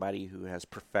master is somebody who has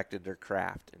perfected their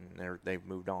craft and they've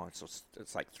moved on. So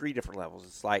it's like 3 different levels.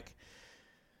 It's like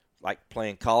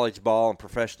playing college ball and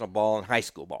professional ball and high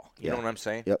school ball. You know what I'm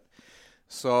saying? Yep.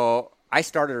 So I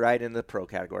started right in the pro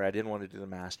category. I didn't want to do the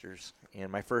Masters.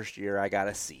 And my first year, I got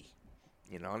a C.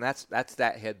 And that's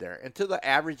that head there. And to the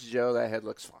average Joe, that head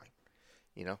looks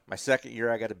fine. My second year,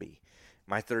 I got a B.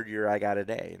 My third year, I got an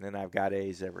A. And then I've got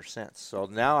A's ever since. So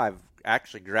now I've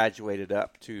actually graduated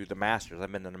up to the Masters.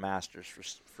 I've been in the Masters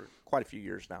for quite a few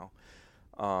years now.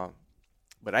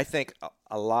 But I think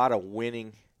a lot of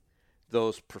winning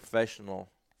those professional,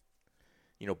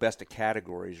 best of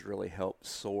categories really help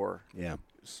soar. Yeah.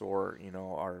 Soar,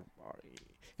 our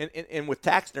and with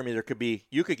taxidermy,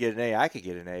 you could get an A, I could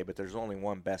get an A, but there's only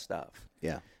one best of.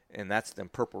 Yeah. And that's them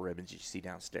purple ribbons you see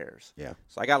downstairs. Yeah.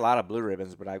 So I got a lot of blue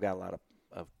ribbons, but I've got a lot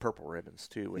of purple ribbons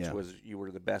too, which was you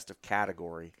were the best of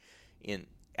category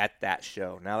at that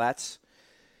show. Now that's,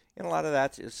 and a lot of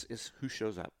that is who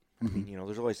shows up. Mm-hmm. I mean,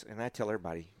 there's always, and I tell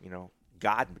everybody,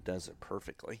 God does it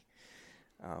perfectly.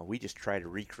 We just try to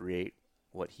recreate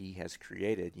what he has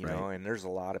created, Right. and there's a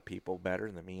lot of people better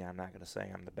than me. I'm not going to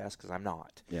say I'm the best because I'm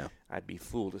not. Yeah. I'd be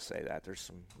fool to say that. There's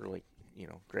some really,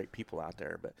 great people out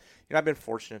there. But, I've been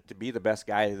fortunate to be the best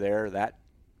guy there that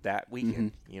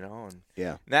weekend, and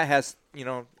Yeah. that has,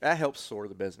 that helps soar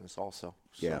the business also.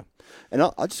 So. Yeah. And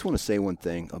I just want to say one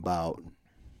thing about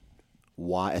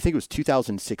why. I think it was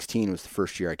 2016 was the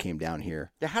first year I came down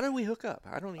here. Yeah, how did we hook up?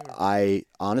 I don't even.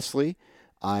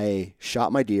 I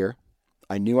shot my deer.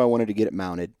 I knew I wanted to get it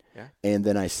mounted. Yeah. And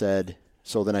then I started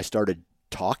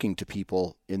talking to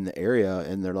people in the area,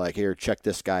 and they're like, here, check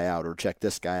this guy out, or check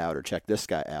this guy out, or check this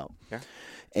guy out. Yeah.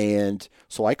 And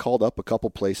so I called up a couple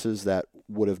places that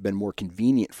would have been more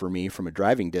convenient for me from a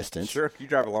driving distance. Sure, you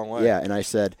drive a long way. Yeah, and I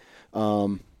said,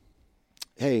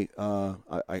 hey,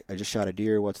 I just shot a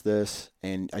deer, what's this?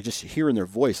 And I just hear in their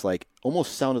voice, like,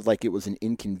 almost sounded like it was an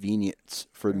inconvenience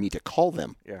for me to call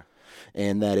them. Yeah.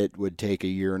 And that it would take a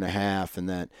year and a half, and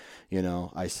that,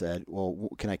 I said, well,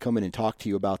 can I come in and talk to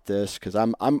you about this? Because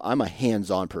I'm a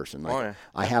hands-on person. Like, yeah.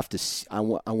 I have to. I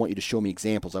want you to show me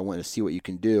examples. I want to see what you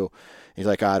can do. And he's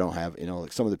like, I don't have.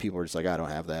 Like some of the people are just like, I don't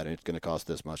have that, and it's going to cost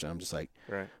this much. And I'm just like,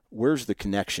 right. Where's the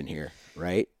connection here,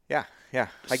 right? Yeah,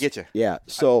 I get you. Yeah.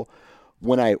 So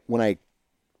when I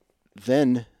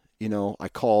then I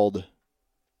called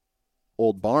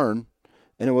Old Barn,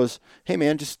 and it was, hey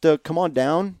man, just come on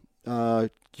down.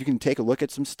 You can take a look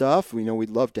at some stuff. We'd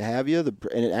love to have you.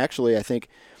 And actually, I think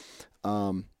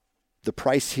the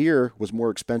price here was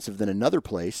more expensive than another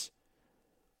place.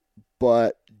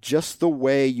 But just the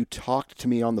way you talked to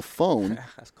me on the phone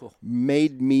that's cool.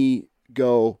 Made me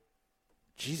go,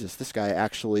 Jesus, this guy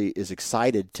actually is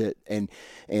excited to, and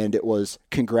it was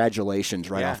congratulations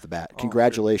right off the bat.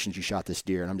 Congratulations, you shot this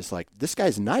deer. And I'm just like, this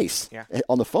guy's nice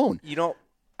on the phone.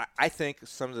 I think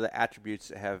some of the attributes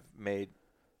that have made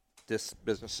this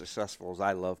business successful is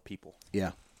I love people.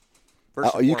 Yeah.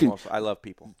 First and foremost, I love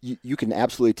people. You can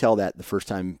absolutely tell that the first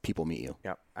time people meet you.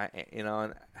 Yeah. And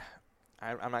I'm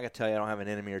not going to tell you I don't have an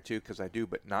enemy or two, because I do,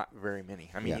 but not very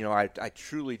many. I mean, I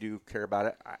truly do care about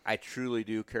it. I truly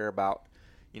do care about,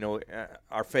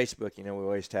 our Facebook, we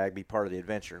always tag, be part of the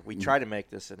adventure. We try to make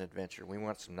this an adventure. We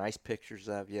want some nice pictures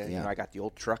of you. Yeah. I got the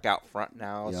old truck out front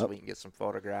now so we can get some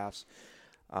photographs.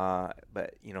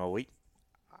 But,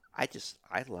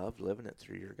 I love living it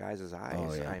through your guys' eyes.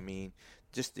 Oh, yeah. I mean,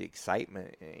 just the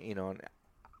excitement, and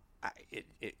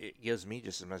it gives me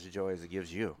just as much joy as it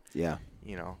gives you. Yeah.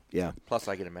 Yeah. Plus,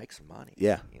 I get to make some money.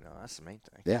 Yeah. That's the main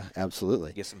thing. Yeah,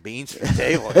 absolutely. Get some beans for the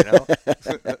table,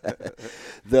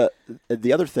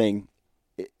 The other thing,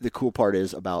 the cool part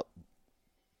is about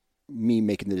me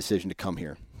making the decision to come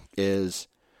here is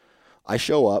I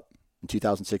show up in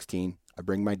 2016. I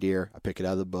bring my deer. I pick it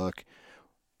out of the book.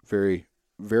 Very,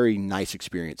 very nice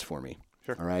experience for me.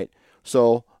 Sure. All right.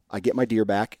 So I get my deer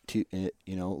back to,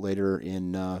 later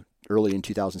in early in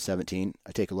 2017.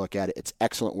 I take a look at it. It's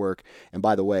excellent work. And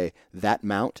by the way, that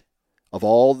mount, of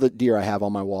all the deer I have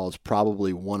on my wall, is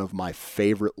probably one of my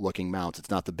favorite looking mounts.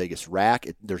 It's not the biggest rack.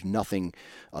 There's nothing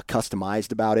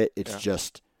customized about it. It's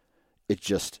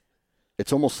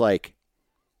it's almost like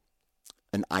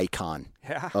an icon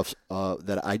of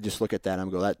that. I just look at that and I'm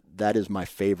go, that is my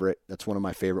favorite. That's one of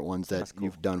my favorite ones that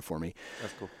you've done for me.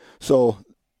 That's cool.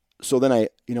 So then I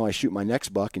shoot my next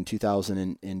buck in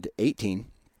 2018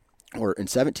 or in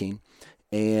 17,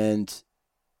 and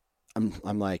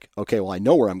I'm like, okay, well, I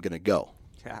know where I'm going to go,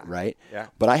 right? Yeah.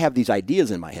 But I have these ideas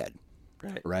in my head,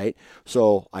 right?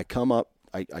 So I come up,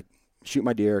 I shoot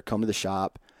my deer, come to the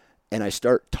shop, and I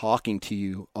start talking to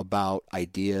you about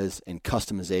ideas and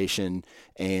customization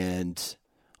and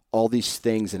all these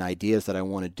things and ideas that I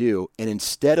want to do. And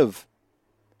instead of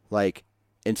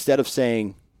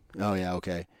saying, oh yeah,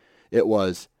 okay, it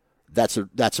was, that's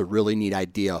a really neat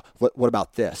idea. What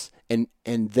about this?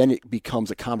 and then it becomes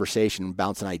a conversation,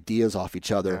 bouncing ideas off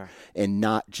each other, and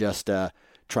not just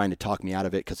trying to talk me out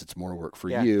of it because it's more work for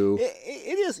you.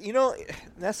 It is,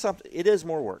 that's something. It is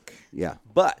more work. Yeah.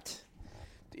 But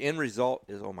the end result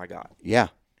is, oh my God. Yeah.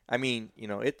 I mean,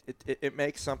 it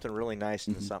makes something really nice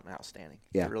into something outstanding.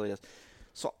 Yeah. It really does.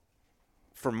 So,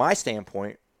 from my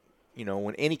standpoint,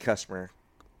 when any customer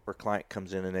or client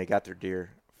comes in and they got their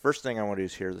deer, first thing I want to do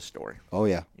is hear the story. Oh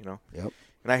yeah. Yep.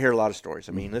 And I hear a lot of stories.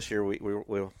 I mean, this year we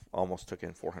almost took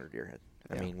in 400 deer head.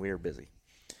 I mean, we were busy.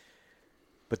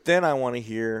 But then I want to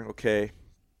hear, okay,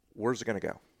 where's it going to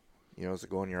go? Is it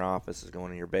going in your office? Is it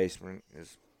going in your basement?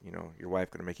 Is your wife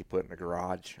going to make you put it in a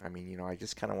garage? I mean, I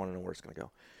just kind of want to know where it's going to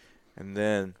go. And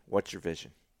then, what's your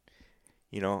vision?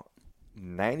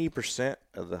 90%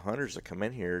 of the hunters that come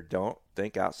in here don't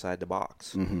think outside the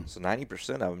box. Mm-hmm. So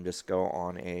 90% of them just go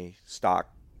on a stock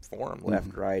form,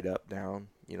 left, right, up, down,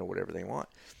 whatever they want.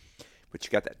 But you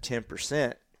got that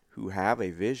 10% who have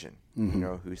a vision,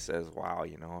 who says, wow,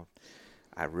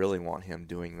 I really want him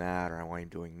doing that, or I want him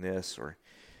doing this, or,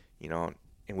 and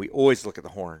we always look at the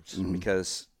horns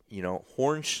because,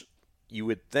 horns, you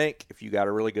would think if you got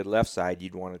a really good left side,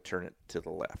 you'd want to turn it to the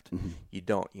left. Mm-hmm. You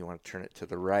don't. You want to turn it to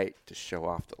the right to show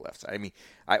off the left side. I mean,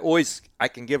 I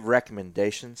can give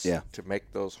recommendations to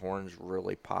make those horns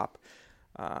really pop.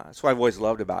 That's what I've always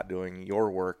loved about doing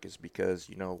your work is because,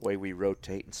 the way we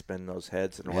rotate and spin those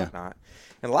heads and whatnot.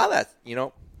 And a lot of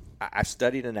that, I've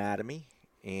studied anatomy,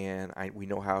 and we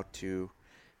know how to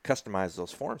customize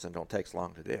those forms, and it don't take as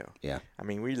long to do. Yeah. I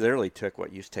mean, we literally took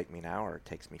what used to take me an hour. It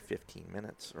takes me 15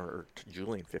 minutes, or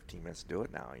Julian 15 minutes to do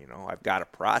it now. I've got a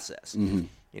process.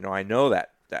 Mm-hmm. I know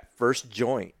that first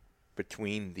joint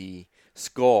between the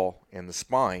skull and the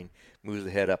spine moves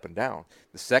the head up and down.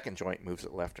 The second joint moves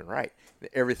it left and right.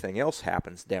 Everything else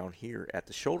happens down here at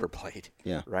the shoulder blade.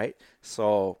 Yeah. Right?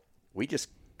 So we just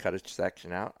cut a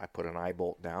section out. I put an eye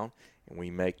bolt down, and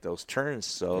we make those turns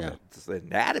so that the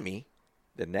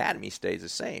anatomy stays the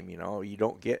same. You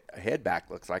don't get a head back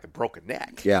looks like a broken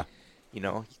neck. Yeah.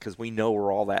 Because we know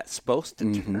where all that's supposed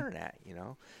to turn at,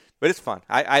 But it's fun.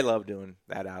 I love doing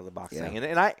that out of the box thing.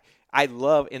 And I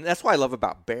love, and that's what I love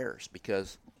about bears,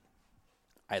 because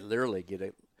I literally get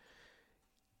to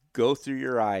go through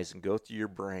your eyes and go through your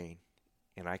brain,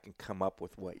 and I can come up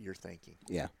with what you're thinking.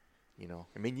 Yeah.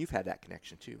 I mean, you've had that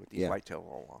connection too with these whitetail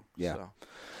all along. Yeah.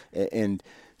 So. And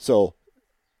so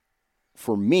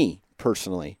for me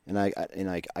personally, and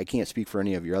I can't speak for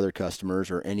any of your other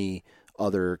customers or any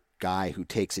other guy who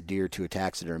takes a deer to a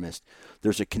taxidermist,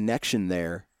 there's a connection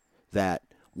there that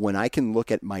when I can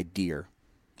look at my deer,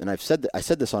 and I said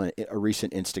this on a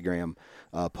recent Instagram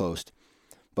post,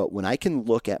 but when I can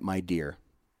look at my deer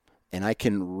and I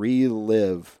can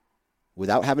relive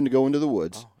without having to go into the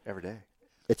woods every day,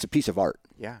 it's a piece of art.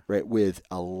 Yeah. Right. With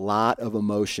a lot of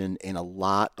emotion and a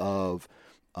lot of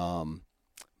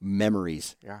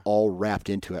memories all wrapped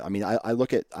into it. I mean, I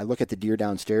look at the deer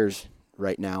downstairs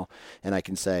right now, and I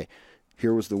can say,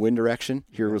 here was the wind direction,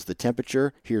 here was the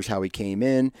temperature, here's how he came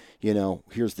in,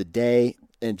 here's the day,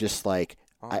 and just like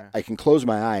I can close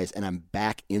my eyes and I'm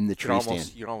back in the tree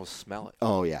stand. You can almost smell it.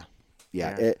 Oh yeah.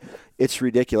 It's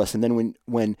ridiculous. And then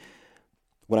when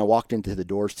I walked into the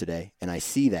doors today and I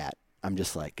see that, I'm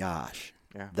just like, gosh.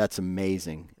 Yeah. That's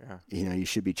amazing. Yeah. You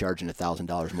should be charging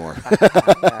 $1,000 more.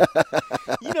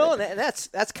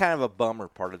 That's kind of a bummer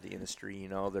part of the industry.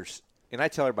 And I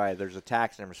tell everybody there's a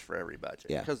taxidermist for every budget,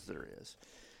 because there is.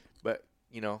 But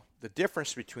the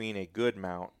difference between a good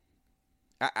mount,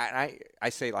 I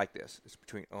say it like this: it's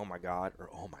between oh my God or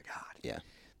oh my God. Yeah.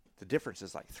 The difference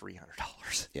is like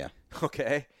 $300. Yeah.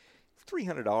 Okay.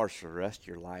 $300 for the rest of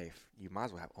your life, you might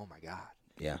as well have oh my God.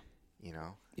 Yeah.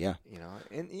 Yeah.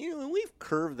 And we've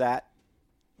curved that.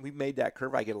 We've made that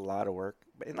curve. I get a lot of work.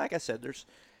 And like I said, there's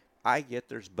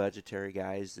budgetary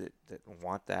guys that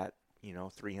want that,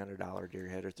 $300 deer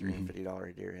head or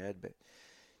 $350 deer head. But,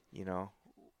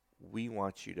 we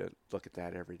want you to look at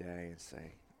that every day and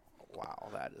say, wow,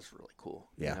 that is really cool.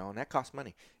 Yeah. And that costs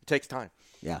money. It takes time.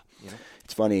 Yeah.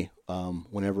 It's funny.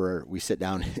 Whenever we sit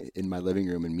down in my living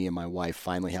room and me and my wife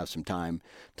finally have some time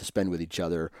to spend with each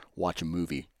other, watch a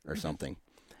movie or something.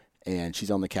 And she's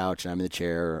on the couch and I'm in the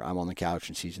chair, or I'm on the couch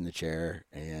and she's in the chair,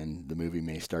 and the movie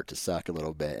may start to suck a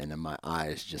little bit, and then my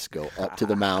eyes just go up to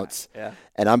the mounts,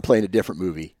 and I'm playing a different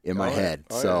movie in my head.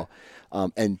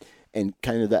 And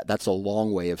kind of that's a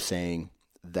long way of saying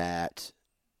that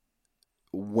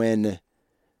when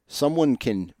someone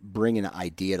can bring an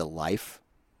idea to life,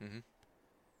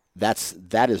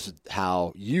 that is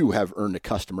how you have earned a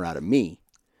customer out of me.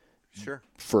 Sure.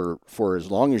 For as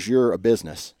long as you're a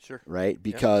business. Sure. Right?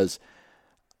 Because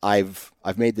I've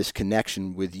made this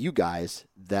connection with you guys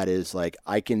that is like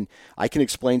I can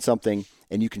explain something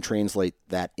and you can translate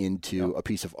that into a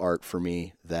piece of art for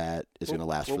me that is going to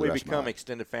last for the rest of my life. We become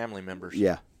extended family members.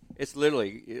 Yeah. It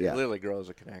literally grows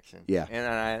a connection. Yeah.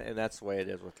 And that's the way it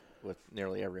is with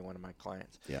nearly every one of my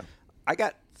clients. Yeah. I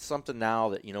got something now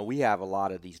that, we have a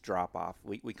lot of these drop-off.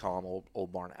 We call them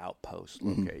old barn outpost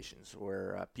locations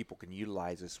where people can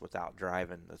utilize this without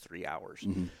driving the 3 hours.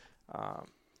 And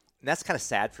that's kind of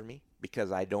sad for me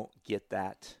because I don't get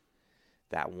that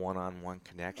one-on-one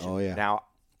connection. Oh, yeah. Now,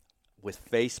 with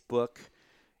Facebook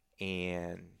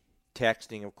and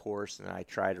texting, of course, and I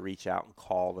try to reach out and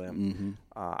call them.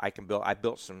 I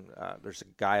built some. There's a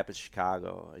guy up in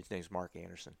Chicago. His name's Mark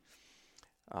Anderson.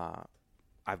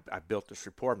 I've built this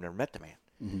rapport. I've never met the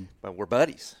man, but we're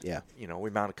buddies. Yeah. We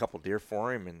mount a couple deer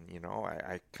for him, and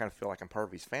I kind of feel like I'm part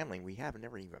of his family. We haven't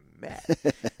never even met,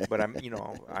 but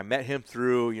I met him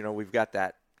through. We've got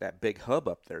that big hub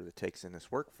up there that takes in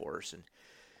this workforce,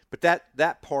 but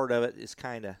that part of it is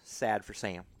kind of sad for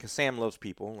Sam because Sam loves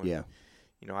people. And, yeah.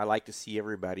 I like to see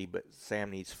everybody, but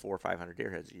Sam needs 400 or 500 deer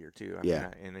heads a year too.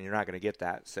 And you're not going to get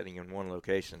that sitting in one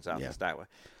location southeast Iowa.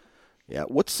 Yeah.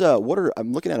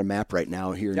 I'm looking at a map right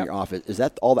now here in your office. Is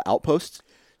that all the outposts?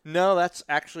 No, that's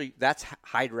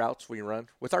hide routes we run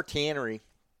with our tannery.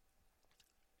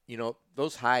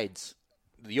 Those hides,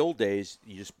 the old days,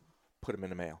 you just put them in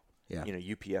the mail. Yeah.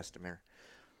 UPS them here.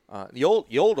 The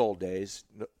old days,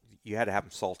 you had to have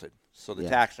them salted. So the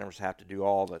taxidermists have to do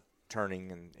all the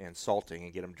turning and salting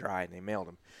and get them dry, and they mailed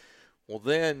them. Well,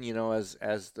 then,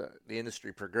 as the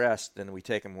industry progressed, then we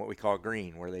take them what we call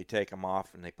green, where they take them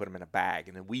off and they put them in a bag,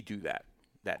 and then we do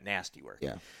that nasty work.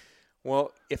 Yeah.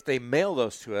 Well, if they mail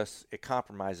those to us, it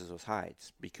compromises those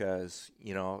hides because,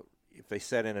 if they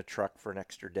set in a truck for an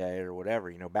extra day or whatever,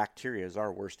 bacteria is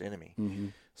our worst enemy.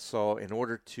 So in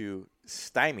order to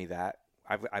stymie that,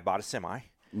 I bought a semi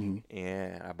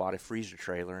and I bought a freezer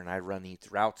trailer, and I run these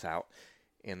routes out.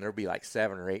 And there'll be like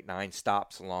 7 or 8, 9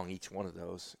 stops along each one of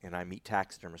those, and I meet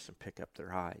taxidermists and pick up their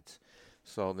hides.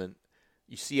 So then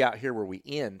you see out here where we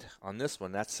end on this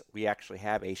one, we actually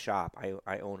have a shop.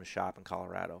 I own a shop in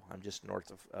Colorado. I'm just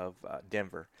north of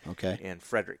Denver. Okay. In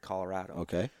Frederick, Colorado.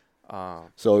 Okay.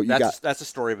 So that's a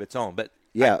story of its own. But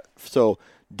so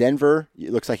Denver,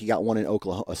 it looks like you got one in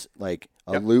Oklahoma, like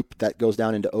a loop that goes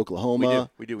down into Oklahoma.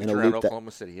 We do. We and turn around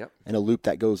Oklahoma City. Yep. And a loop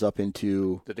that goes up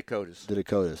into the Dakotas.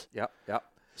 Yep. Yep.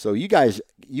 So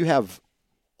you have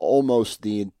almost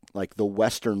the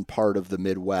western part of the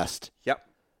Midwest. Yep.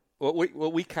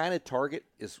 What we kind of target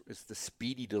is the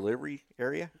speedy delivery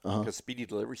area because speedy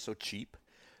delivery is so cheap.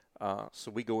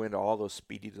 So we go into all those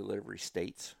speedy delivery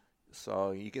states.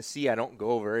 So you can see I don't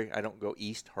go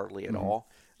east hardly at all.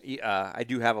 I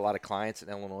do have a lot of clients in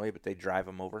Illinois, but they drive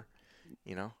them over,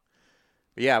 But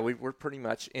yeah, we're pretty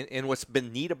much. And what's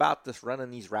been neat about this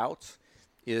running these routes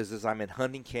is I'm in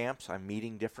hunting camps. I'm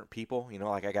meeting different people.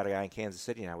 Like I got a guy in Kansas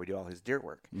City now. We do all his deer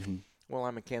work. Well,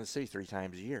 I'm in Kansas City 3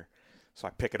 times a year. So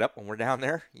I pick it up when we're down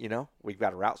there. We've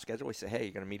got a route schedule. We say, hey,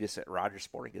 you're going to meet us at Rogers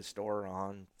Sporting Goods store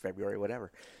on February,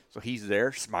 whatever. So he's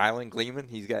there, smiling, gleaming.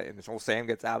 And this old Sam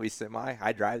gets out of his semi.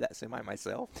 I drive that semi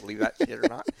myself, believe that shit or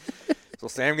not. So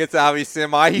Sam gets out of his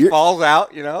semi. He falls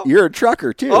out, You're a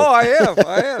trucker, too. Oh, I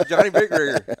am. Johnny Big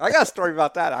Rigger. I got a story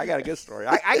about that. I got a good story.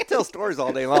 I can tell stories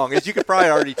all day long, as you could probably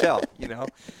already tell,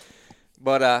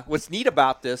 But what's neat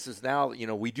about this is now,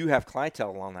 we do have clientele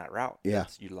along that route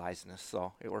that's utilizing this.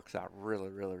 So it works out really,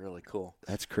 really, really cool.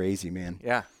 That's crazy, man.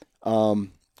 Yeah.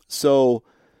 So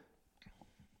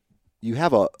you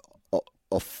have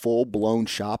a full-blown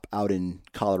shop out in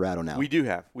Colorado now. We do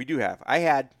have. I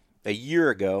had a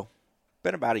year ago,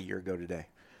 been about a year ago today,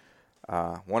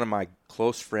 one of my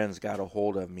close friends got a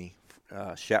hold of me,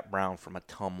 Shep Brown from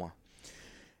Ottumwa.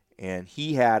 And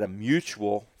he had a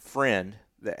mutual friend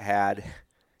that had,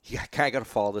 you kind of got to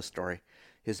follow this story.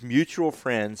 His mutual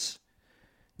friend's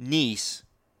niece,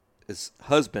 his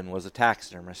husband was a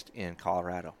taxidermist in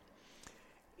Colorado.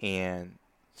 And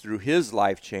through his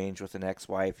life change with an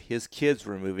ex-wife, his kids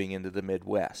were moving into the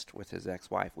Midwest with his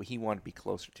ex-wife. Well, he wanted to be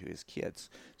closer to his kids.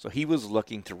 So he was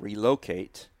looking to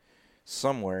relocate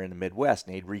somewhere in the Midwest,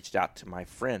 and he'd reached out to my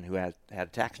friend who had a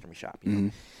taxidermy shop.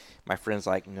 My friend's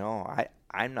like, no,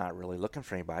 I'm not really looking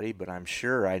for anybody, but I'm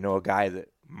sure I know a guy that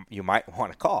you might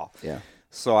want to call. Yeah.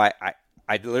 So I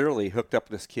literally hooked up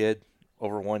this kid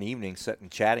over one evening, sitting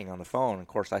chatting on the phone. Of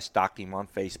course, I stalked him on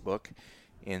Facebook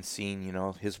and seen,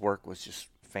 his work was just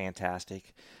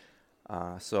fantastic.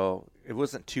 So it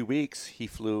wasn't 2 weeks. He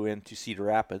flew into Cedar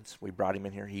Rapids. We brought him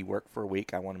in here. He worked for a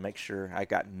week. I want to make sure I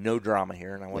got no drama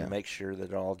here, and I want to make sure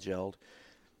that it all gelled.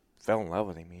 Fell in love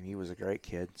with him. I mean, he was a great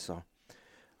kid. So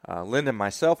Linda and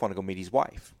myself want to go meet his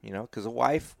wife, because a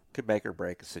wife could make or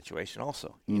break a situation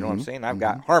also. You know what I'm saying? I've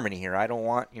got harmony here. I don't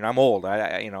want, I'm old.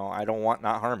 I don't want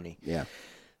not harmony. Yeah.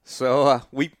 So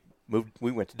we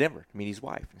went to Denver to meet his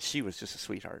wife, and she was just a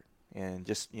sweetheart, and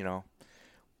just,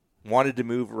 wanted to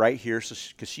move right here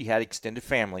because she had extended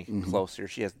family close here.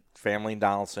 She has family in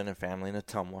Donaldson and family in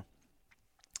Ottumwa.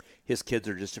 His kids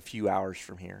are just a few hours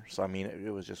from here. So, I mean,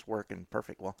 it was just working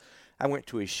perfect. Well, I went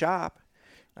to his shop.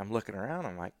 I'm looking around.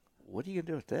 I'm like, what are you going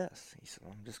to do with this? He said,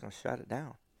 I'm just going to shut it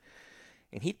down.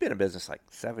 And he'd been in business like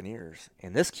 7 years.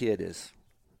 And this kid is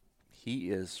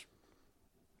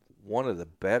one of the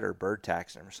better bird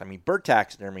taxidermists. I mean, bird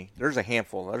taxidermy, there's a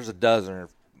handful. There's a dozen or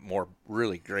more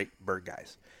really great bird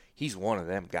guys. He's one of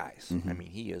them guys. I mean,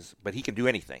 he is, but he can do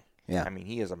anything. Yeah. I mean,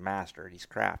 he is a master at his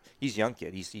craft. He's a young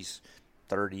kid. He's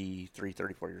 33,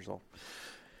 34 years old.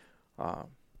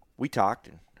 We talked,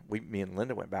 and me and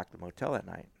Linda went back to the motel that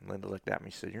night. And Linda looked at me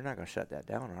and said, "You're not going to shut that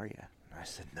down, are you?" And I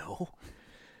said, "No."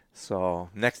 So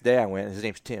next day I went. His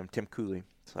name's Tim Cooley.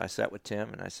 So I sat with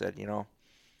Tim, and I said,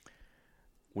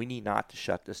 we need not to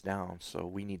shut this down, so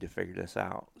we need to figure this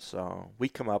out. So we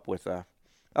come up with a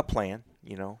plan,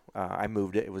 I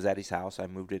moved it. It was at his house. I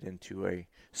moved it into a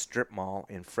strip mall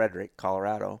in Frederick,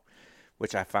 Colorado,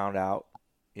 which I found out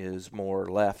is more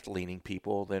left-leaning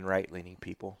people than right-leaning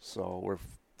people. So we're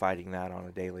fighting that on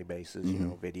a daily basis,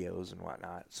 videos and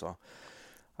whatnot. So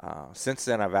since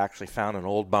then, I've actually found an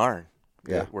old barn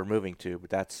that we're moving to, but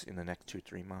that's in the next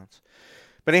 2-3 months.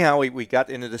 But anyhow, we got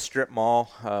into the strip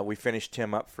mall. We finished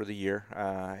him up for the year.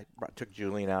 I took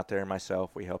Julian out there and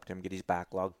myself. We helped him get his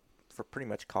backlog for pretty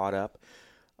much caught up.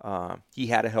 He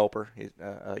had a helper,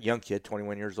 a young kid,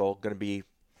 21 years old, going to be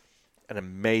an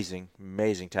amazing,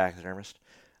 amazing taxidermist.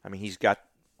 I mean, he's got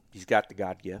the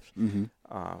God gift.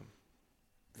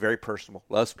 Very personable,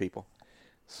 loves people.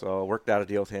 So worked out a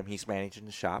deal with him. He's managing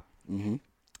the shop.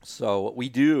 So what we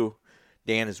do,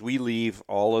 Dan, is we leave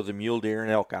all of the mule deer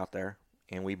and elk out there,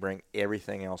 and we bring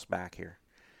everything else back here.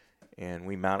 And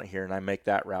we mount it here, and I make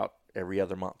that route every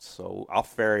other month. So I'll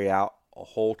ferry out a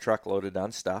whole truckload of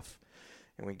done stuff,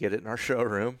 and we get it in our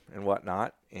showroom and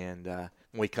whatnot. And when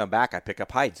we come back, I pick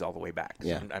up hides all the way back.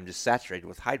 So I'm just saturated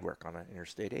with hide work on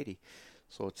Interstate 80.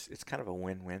 So it's kind of a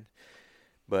win-win.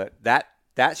 But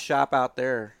that shop out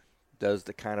there does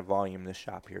the kind of volume this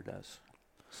shop here does.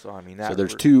 So, I mean, so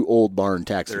there's two old barn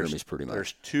taxidermies pretty much.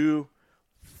 There's two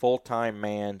full-time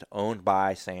manned, owned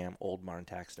by Sam, old barn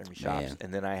taxidermy shops. Man.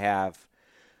 And then I have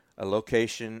a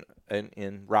location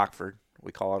in Rockford.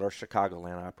 We call it our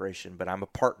Chicagoland operation, but I'm a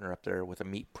partner up there with a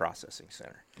meat processing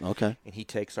center. Okay. And he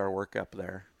takes our work up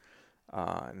there.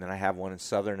 And then I have one in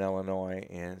Southern Illinois,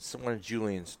 and one of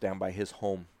Julian's down by his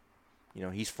home.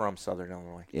 He's from Southern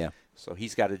Illinois. Yeah. So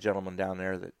he's got a gentleman down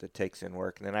there that takes in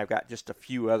work. And then I've got just a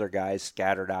few other guys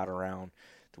scattered out around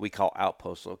that we call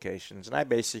outpost locations. And I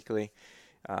basically,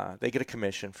 they get a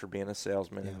commission for being a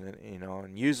salesman. Yeah. And,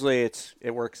 and usually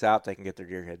it works out. They can get their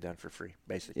deer head done for free,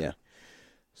 basically. Yeah.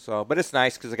 So, but it's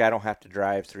nice because the guy don't have to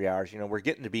drive 3 hours. We're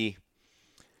getting to be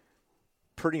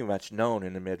pretty much known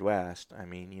in the Midwest. I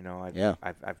mean,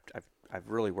 I've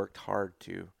really worked hard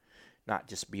to not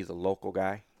just be the local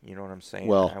guy. You know what I'm saying?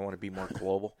 Well, I want to be more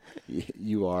global.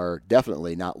 You are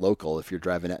definitely not local if you're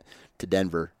driving to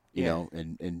Denver,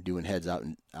 and doing heads out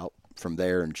from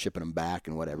there and shipping them back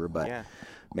and whatever. But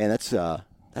man,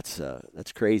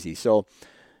 that's crazy. So,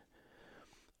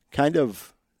 kind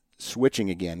of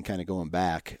switching again, kind of going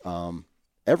back.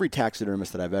 Every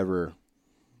taxidermist that I've ever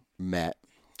met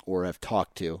or have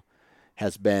talked to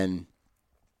has been,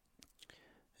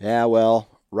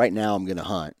 right now I'm going to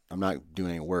hunt. I'm not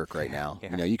doing any work right now.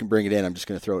 Yeah. You can bring it in. I'm just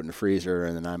going to throw it in the freezer,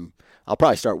 and then I'll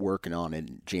probably start working on it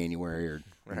in January or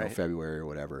February or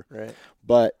whatever. Right.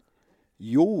 But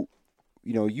you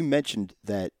mentioned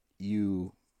that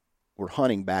you were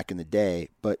hunting back in the day,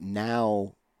 but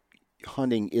now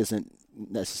hunting isn't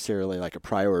necessarily like a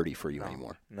priority for you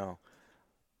anymore. No.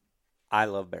 I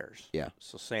love bears. Yeah.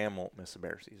 So Sam won't miss a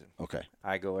bear season. Okay.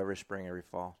 I go every spring, every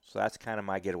fall. So that's kind of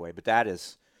my getaway. But that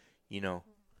is,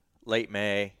 late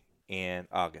May and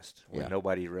August when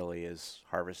nobody really is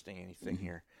harvesting anything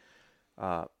here.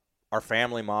 Our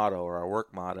family motto or our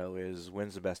work motto is,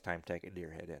 when's the best time to take a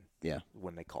deer head in? Yeah.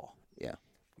 When they call. Yeah.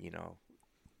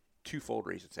 Twofold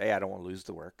reasons. A, I don't want to lose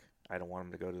the work. I don't want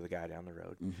them to go to the guy down the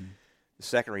road. The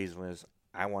second reason is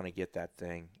I want to get that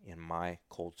thing in my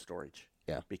cold storage.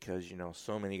 Yeah. Because,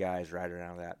 so many guys ride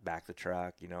around that back of the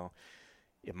truck,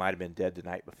 it might have been dead the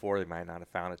night before. They might not have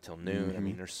found it till noon. I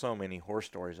mean, there's so many horror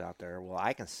stories out there. Well,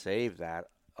 I can save that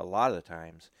a lot of the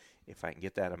times if I can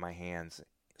get that in my hands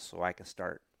so I can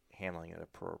start handling it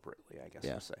appropriately, I guess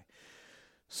I'll say.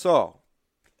 So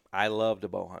I love to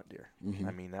bow hunt deer.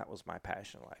 I mean, that was my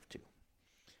passion in life, too.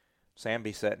 Sam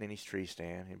be sitting in his tree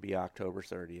stand. It'd be October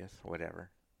 30th, whatever.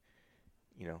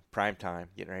 You know, prime time,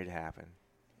 getting ready to happen.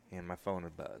 And my phone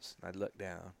would buzz. I'd look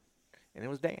down, and it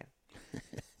was Dan.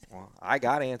 Well, I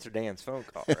got to answer Dan's phone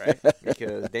call, right?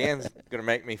 Because Dan's going to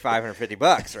make me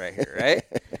 $550 right here, right?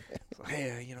 So,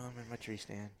 hey, you know, I'm in my tree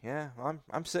stand. Yeah,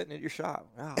 I'm sitting at your shop.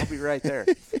 Oh, I'll be right there.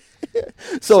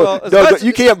 So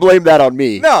you can't blame that on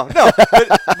me. No.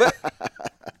 But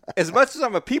as much as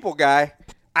I'm a people guy,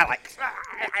 I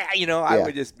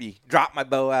would just drop my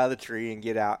bow out of the tree and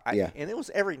get out. And it was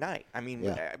every night. I mean,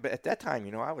 but at that time,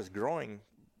 you know, I was growing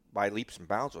by leaps and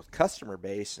bounds with customer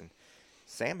base, and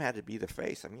Sam had to be the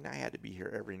face. I mean, I had to be here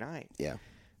every night. Yeah.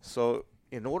 So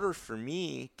in order for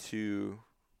me to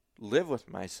live with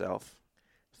myself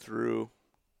through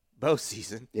bow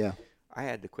season, I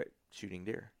had to quit shooting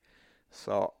deer.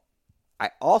 So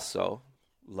I also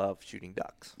love shooting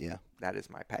ducks. Yeah. That is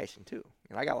my passion too.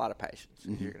 And I got a lot of passions,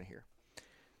 as you're going to hear.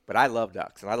 But I love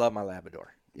ducks, and I love my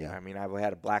Labrador. Yeah. I mean, I've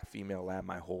had a black female lab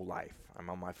my whole life. I'm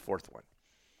on my 4th one.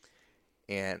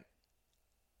 And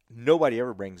nobody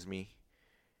ever brings me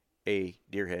a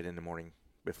deer head in the morning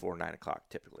before 9 o'clock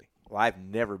typically. Well, I've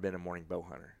never been a morning bow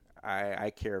hunter.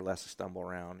 I care less to stumble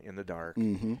around in the dark,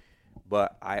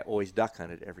 but I always duck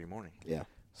hunted every morning. Yeah.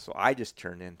 So I just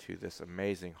turned into this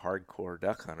amazing hardcore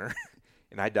duck hunter,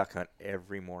 and I duck hunt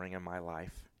every morning of my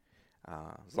life.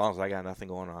 As long as I got nothing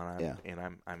going on, and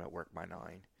I'm at work by 9.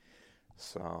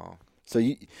 So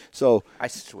I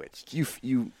switched.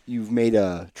 You've made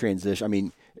a transition. I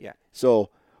mean, yeah. So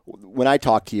when I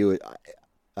talked to you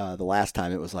the last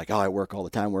time, it was like, oh, I work all the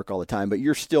time. But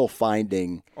you're still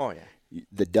finding. Oh yeah.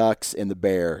 The ducks and the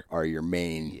bear are your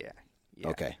main. Yeah.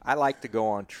 Okay. I like to go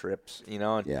on trips, you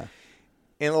know. Yeah.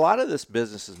 And a lot of this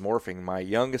business is morphing. My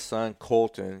youngest son,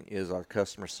 Colton, is our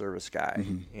customer service guy,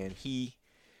 and he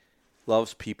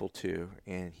loves people too,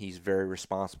 and he's very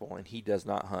responsible, and he does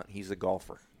not hunt. He's a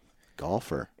golfer.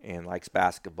 And likes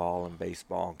basketball and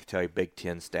baseball and can tell you Big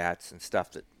Ten stats and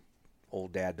stuff that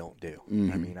old dad don't do.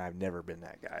 I mean, I've never been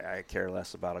that guy. I care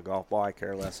less about a golf ball. I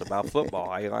care less about football.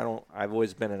 I've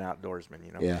always been an outdoorsman,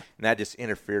 you know. Yeah. And that just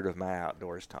interfered with my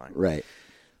outdoors time. Right.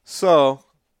 So,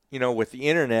 you know, with the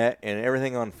internet and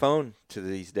everything on phone to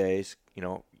these days, you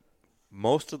know,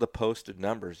 most of the posted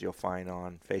numbers you'll find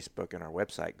on Facebook and our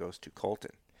website goes to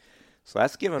Colton. So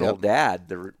that's giving old dad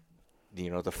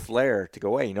the flair to go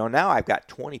away. You know, now I've got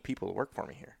 20 people that work for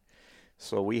me here.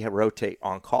 So we rotate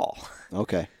on call.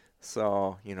 Okay.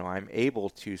 So, you know, I'm able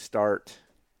to start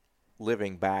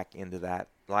living back into that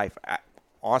life.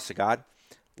 Honest to God,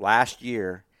 last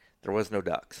year there was no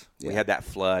ducks. Yeah. We had that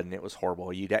flood, and it was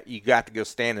horrible. You got to go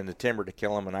stand in the timber to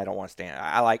kill them, and I don't want to stand.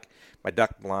 I like my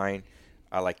duck blind.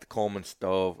 I like the Coleman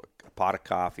stove, a pot of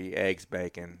coffee, eggs,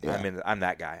 bacon. Yeah. I'm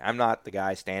that guy. I'm not the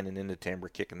guy standing in the timber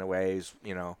kicking the waves,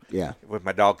 you know, with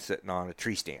my dog sitting on a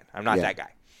tree stand. I'm not that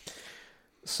guy.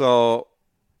 So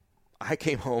I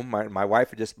came home. My wife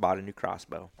had just bought a new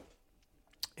crossbow.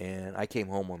 And I came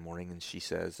home one morning, and she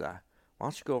says, why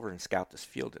don't you go over and scout this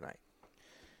field tonight?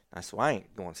 And I said, well, I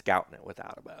ain't going scouting it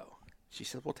without a bow. She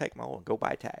said, well, take my own, go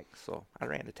buy a tag. So I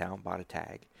ran to town, bought a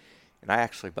tag, and I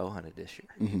actually bow hunted this year.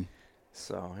 Mm-hmm.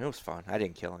 So it was fun. I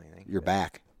didn't kill anything. You're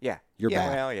back. Yeah. You're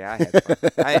back. Well, yeah, I had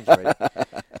fun. I enjoyed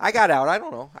it. I got out, I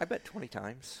don't know, I bet 20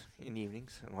 times in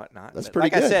evenings and whatnot. That's pretty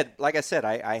good. Like I said,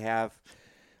 I have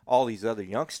all these other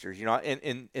youngsters, you know,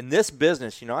 in this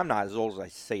business, you know, I'm not as old as I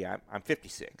say. I'm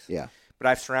 56. Yeah. But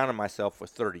I've surrounded myself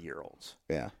with 30-year-olds.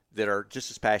 Yeah. That are just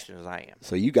as passionate as I am.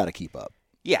 So you got to keep up.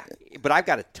 Yeah. But I've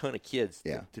got a ton of kids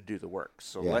to do the work.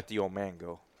 So let the old man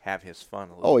go have his fun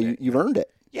a little bit. Oh, you've earned it.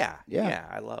 Yeah. Yeah.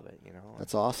 I love it, you know.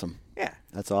 That's awesome. Yeah.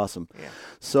 That's awesome. Yeah.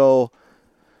 So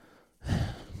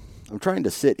I'm trying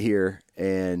to sit here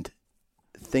and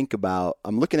think about,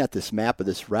 I'm looking at this map of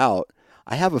this route.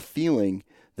 I have a feeling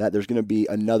that there's going to be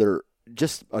another,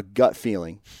 just a gut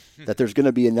feeling, that there's going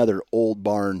to be another old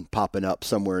barn popping up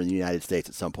somewhere in the United States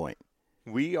at some point.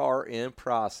 We are in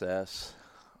process,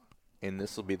 and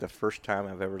this will be the first time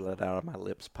I've ever let out of my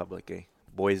lips publicly,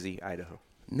 Boise, Idaho.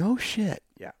 No shit.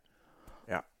 Yeah.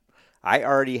 Yeah. I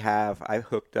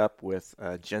hooked up with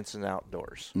Jensen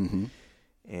Outdoors. Mm-hmm.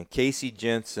 And Casey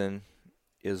Jensen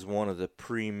is one of the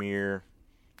premier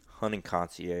hunting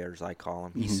concierges, I call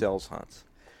him. He sells hunts.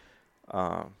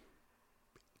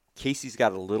 Casey's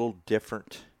got a little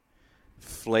different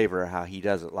flavor of how he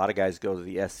does it. A lot of guys go to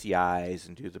the SCIs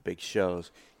and do the big shows.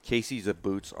 Casey's a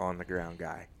boots on the ground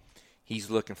guy.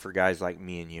 He's looking for guys like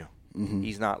me and you. Mm-hmm.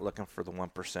 He's not looking for the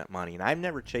 1% money. And I've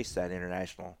never chased that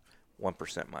international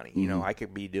 1% money. Mm-hmm. You know, I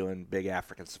could be doing big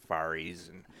African safaris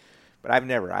and But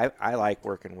I like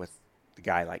working with the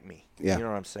guy like me. Yeah. You know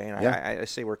what I'm saying? Yeah. I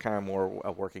say we're kind of more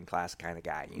a working class kind of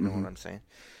guy. You know what I'm saying?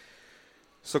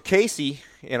 So Casey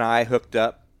and I hooked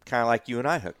up kind of like you and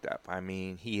I hooked up. I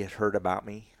mean, he had heard about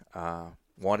me,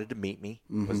 wanted to meet me,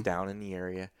 was down in the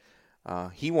area.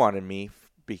 He wanted me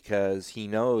because he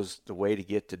knows the way to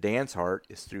get to Dan's heart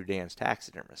is through Dan's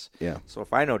taxidermist. Yeah. So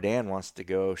if I know Dan wants to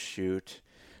go shoot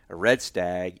a red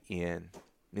stag in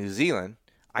New Zealand,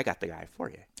 I got the guy for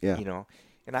you. Yeah. You know,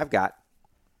 and I've got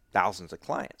thousands of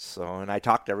clients. So, and I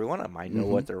talk to every one of them. I know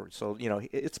what they're, so, you know,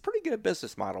 it's a pretty good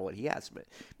business model what he has. But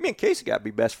me and Casey got to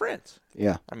be best friends.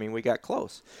 Yeah. I mean, we got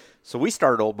close. So we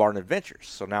started Old Barn Adventures.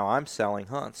 So now I'm selling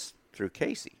hunts through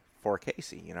Casey, for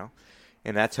Casey, you know.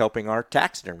 And that's helping our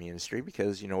taxidermy industry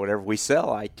because, you know, whatever we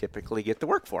sell, I typically get to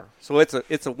work for. So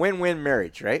it's a win-win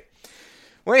marriage, right?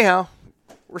 Well, anyhow,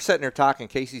 we're sitting there talking.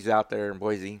 Casey's out there in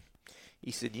Boise.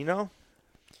 He said, you know,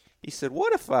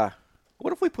 what if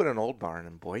we put an Old Barn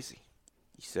in Boise?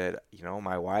 He said, you know,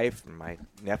 my wife and my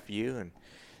nephew, and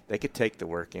they could take the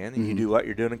work in, and you do what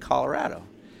you're doing in Colorado.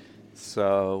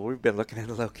 So we've been looking at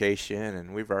a location,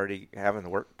 and we've already having the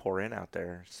work pour in out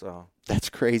there. So That's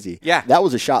crazy. Yeah. That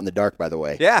was a shot in the dark, by the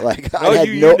way. yeah, Like, no, I had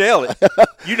you nailed it.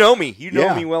 You know me. You know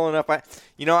Yeah. me well enough. My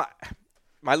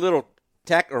little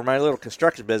my little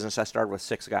construction business, I started with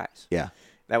 6 guys. Yeah.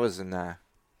 That was in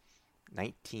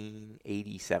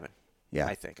 1987. Yeah.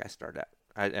 I think I started that.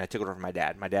 I took it over from my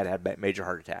dad. My dad had a major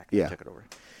heart attack. Yeah. I took it over.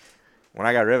 When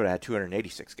I got Rivet, I had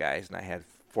 286 guys, and I had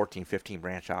 14, 15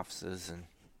 branch offices, and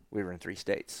we were in 3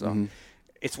 states. So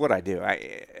it's what I do.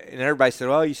 And everybody said,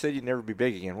 well, you said you'd never be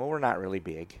big again. Well, we're not really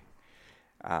big.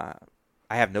 I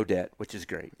have no debt, which is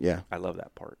great. Yeah. I love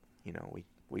that part. You know,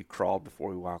 we crawled before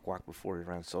we walk before we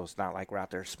run. So it's not like we're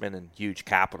out there spending huge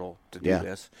capital to do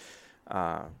this.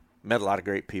 Met a lot of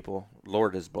great people.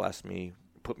 Lord has blessed me,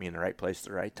 put me in the right place at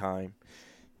the right time,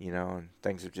 you know, and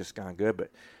things have just gone good.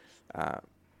 But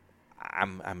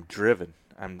I'm driven.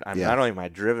 I'm not only am I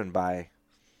driven by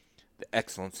the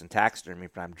excellence in taxidermy,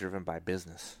 but I'm driven by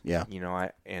business. Yeah. You know,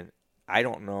 I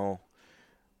don't know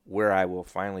where I will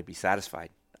finally be satisfied.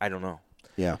 I don't know.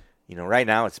 Yeah. You know, right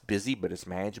now it's busy, but it's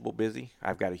manageable busy.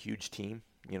 I've got a huge team.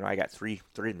 You know, I got three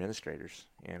administrators.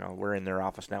 You know, we're in their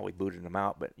office now. We booted them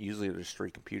out, but usually there's 3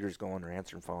 computers going. They're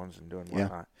answering phones and doing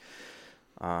whatnot.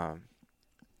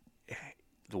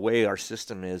 The way our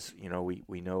system is, you know,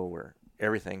 we know where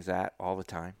everything's at all the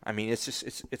time. I mean, it's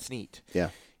just it's neat.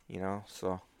 Yeah. You know,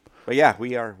 so, but yeah,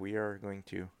 we are going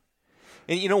to,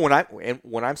 and you know,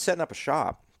 when I'm setting up a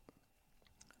shop,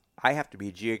 I have to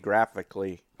be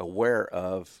geographically aware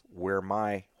of where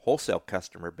my wholesale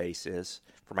customer base is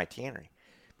for my tannery,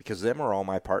 because them are all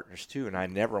my partners too, and I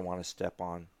never want to step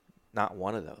on not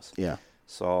one of those. Yeah.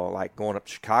 So, like going up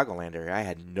to Chicagoland area, I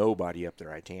had nobody up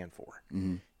there I tanned for.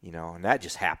 Mm-hmm. You know, and that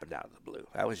just happened out of the blue.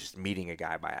 I was just meeting a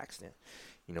guy by accident.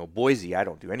 You know, Boise, I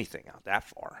don't do anything out that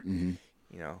far. Mm-hmm.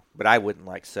 You know, but I wouldn't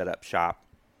like set up shop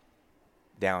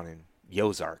down in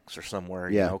Ozarks or somewhere,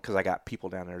 you know, because I got people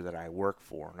down there that I work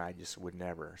for, and I just would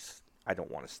never. I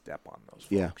don't want to step on those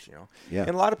folks, you know. Yeah.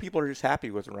 And a lot of people are just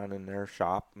happy with running their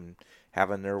shop and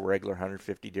having their regular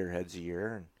 150 deer heads a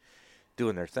year and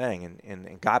doing their thing.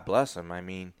 And God bless them. I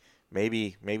mean,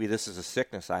 maybe this is a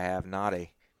sickness I have, not a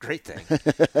great thing.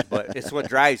 But it's what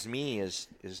drives me is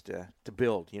to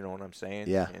build, you know what I'm saying?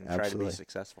 Yeah, and absolutely. try to be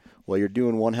successful. Well, you're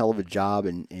doing one hell of a job,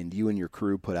 and you and your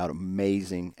crew put out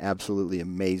absolutely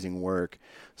amazing work.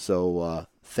 So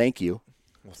thank you.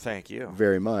 Well, thank you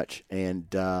very much. And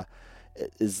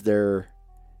is there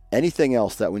anything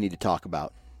else that we need to talk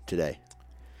about today?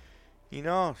 You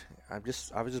know, I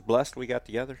was just blessed we got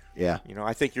together. Yeah. You know,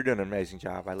 I think you're doing an amazing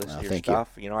job. I listen to your thank stuff.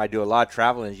 You know, I do a lot of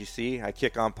traveling, as you see. I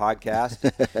kick on podcasts.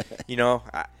 You know,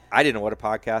 I didn't know what a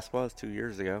podcast was 2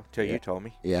 years ago until you told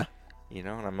me. Yeah. You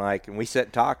know, and I'm like, and we sat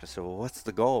and talked. I said, well, what's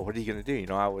the goal? What are you going to do? You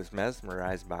know, I was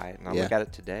mesmerized by it, and I look at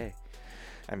it today.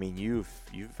 I mean, you've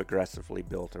aggressively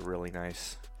built a really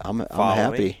nice I'm following.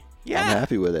 happy. Yeah. I'm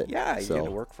happy with it. Yeah, you so, get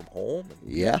to work from home and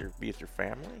be with your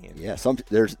family. And yeah,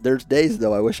 there's days,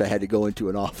 though, I wish I had to go into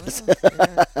an office.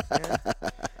 yeah.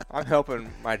 I'm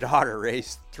helping my daughter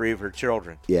raise 3 of her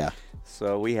children. Yeah.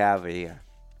 So we have I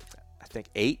think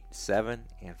 8, 7,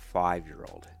 and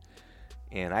 5-year-old.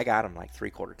 And I got him like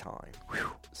 3/4 time.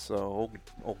 Whew. So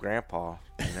old grandpa,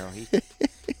 you know,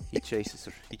 he chases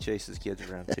kids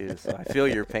around too. So I feel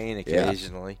your pain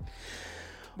occasionally. Yeah.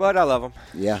 But I love them.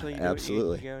 Yeah, so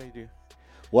absolutely. You do.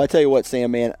 Well, I tell you what,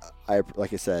 Sam, man,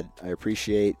 like I said, I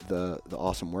appreciate the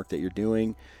awesome work that you're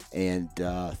doing, and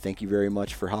thank you very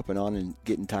much for hopping on and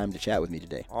getting time to chat with me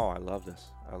today. Oh, I love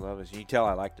this. You can tell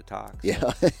I like to talk. So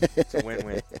yeah. it's a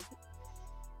win-win.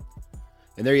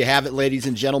 And there you have it, ladies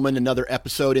and gentlemen, another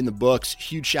episode in the books.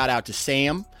 Huge shout out to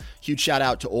Sam. Huge shout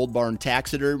out to Old Barn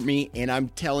Taxidermy. And I'm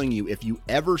telling you, if you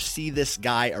ever see this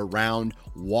guy around,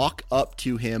 walk up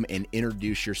to him and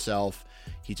introduce yourself.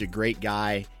 He's a great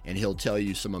guy, and he'll tell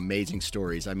you some amazing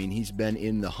stories. I mean, he's been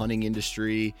in the hunting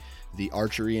industry, the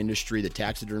archery industry, the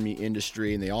taxidermy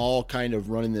industry, and they all kind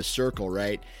of run in this circle,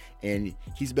 right? And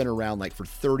he's been around like for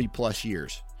 30 plus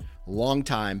years, long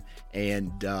time.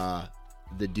 And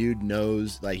the dude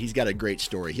knows, like, he's got a great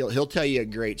story. He'll tell you a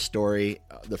great story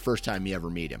the first time you ever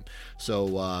meet him.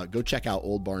 So go check out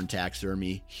Old Barn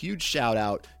Taxidermy. Huge shout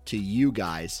out to you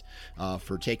guys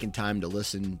for taking time to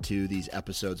listen to these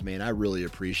episodes, man. I really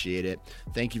appreciate it.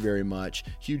 Thank you very much.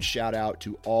 Huge shout out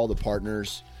to all the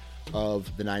partners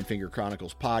of the Nine Finger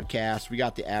Chronicles podcast. We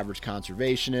got the Average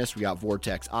Conservationist, we got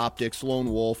Vortex Optics,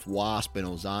 Lone Wolf, Wasp, and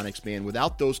Ozonics, man.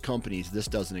 Without those companies, this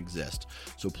doesn't exist.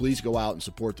 So please go out and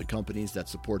support the companies that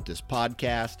support this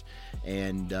podcast.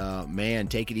 And man,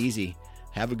 take it easy.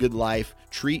 Have a good life.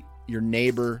 Treat your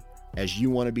neighbor as you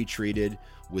want to be treated,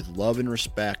 with love and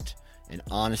respect and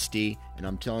honesty. And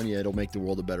I'm telling you, it'll make the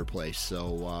world a better place.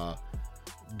 So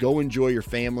go enjoy your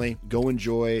family. Go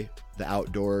enjoy the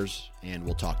outdoors, and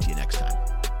we'll talk to you next time.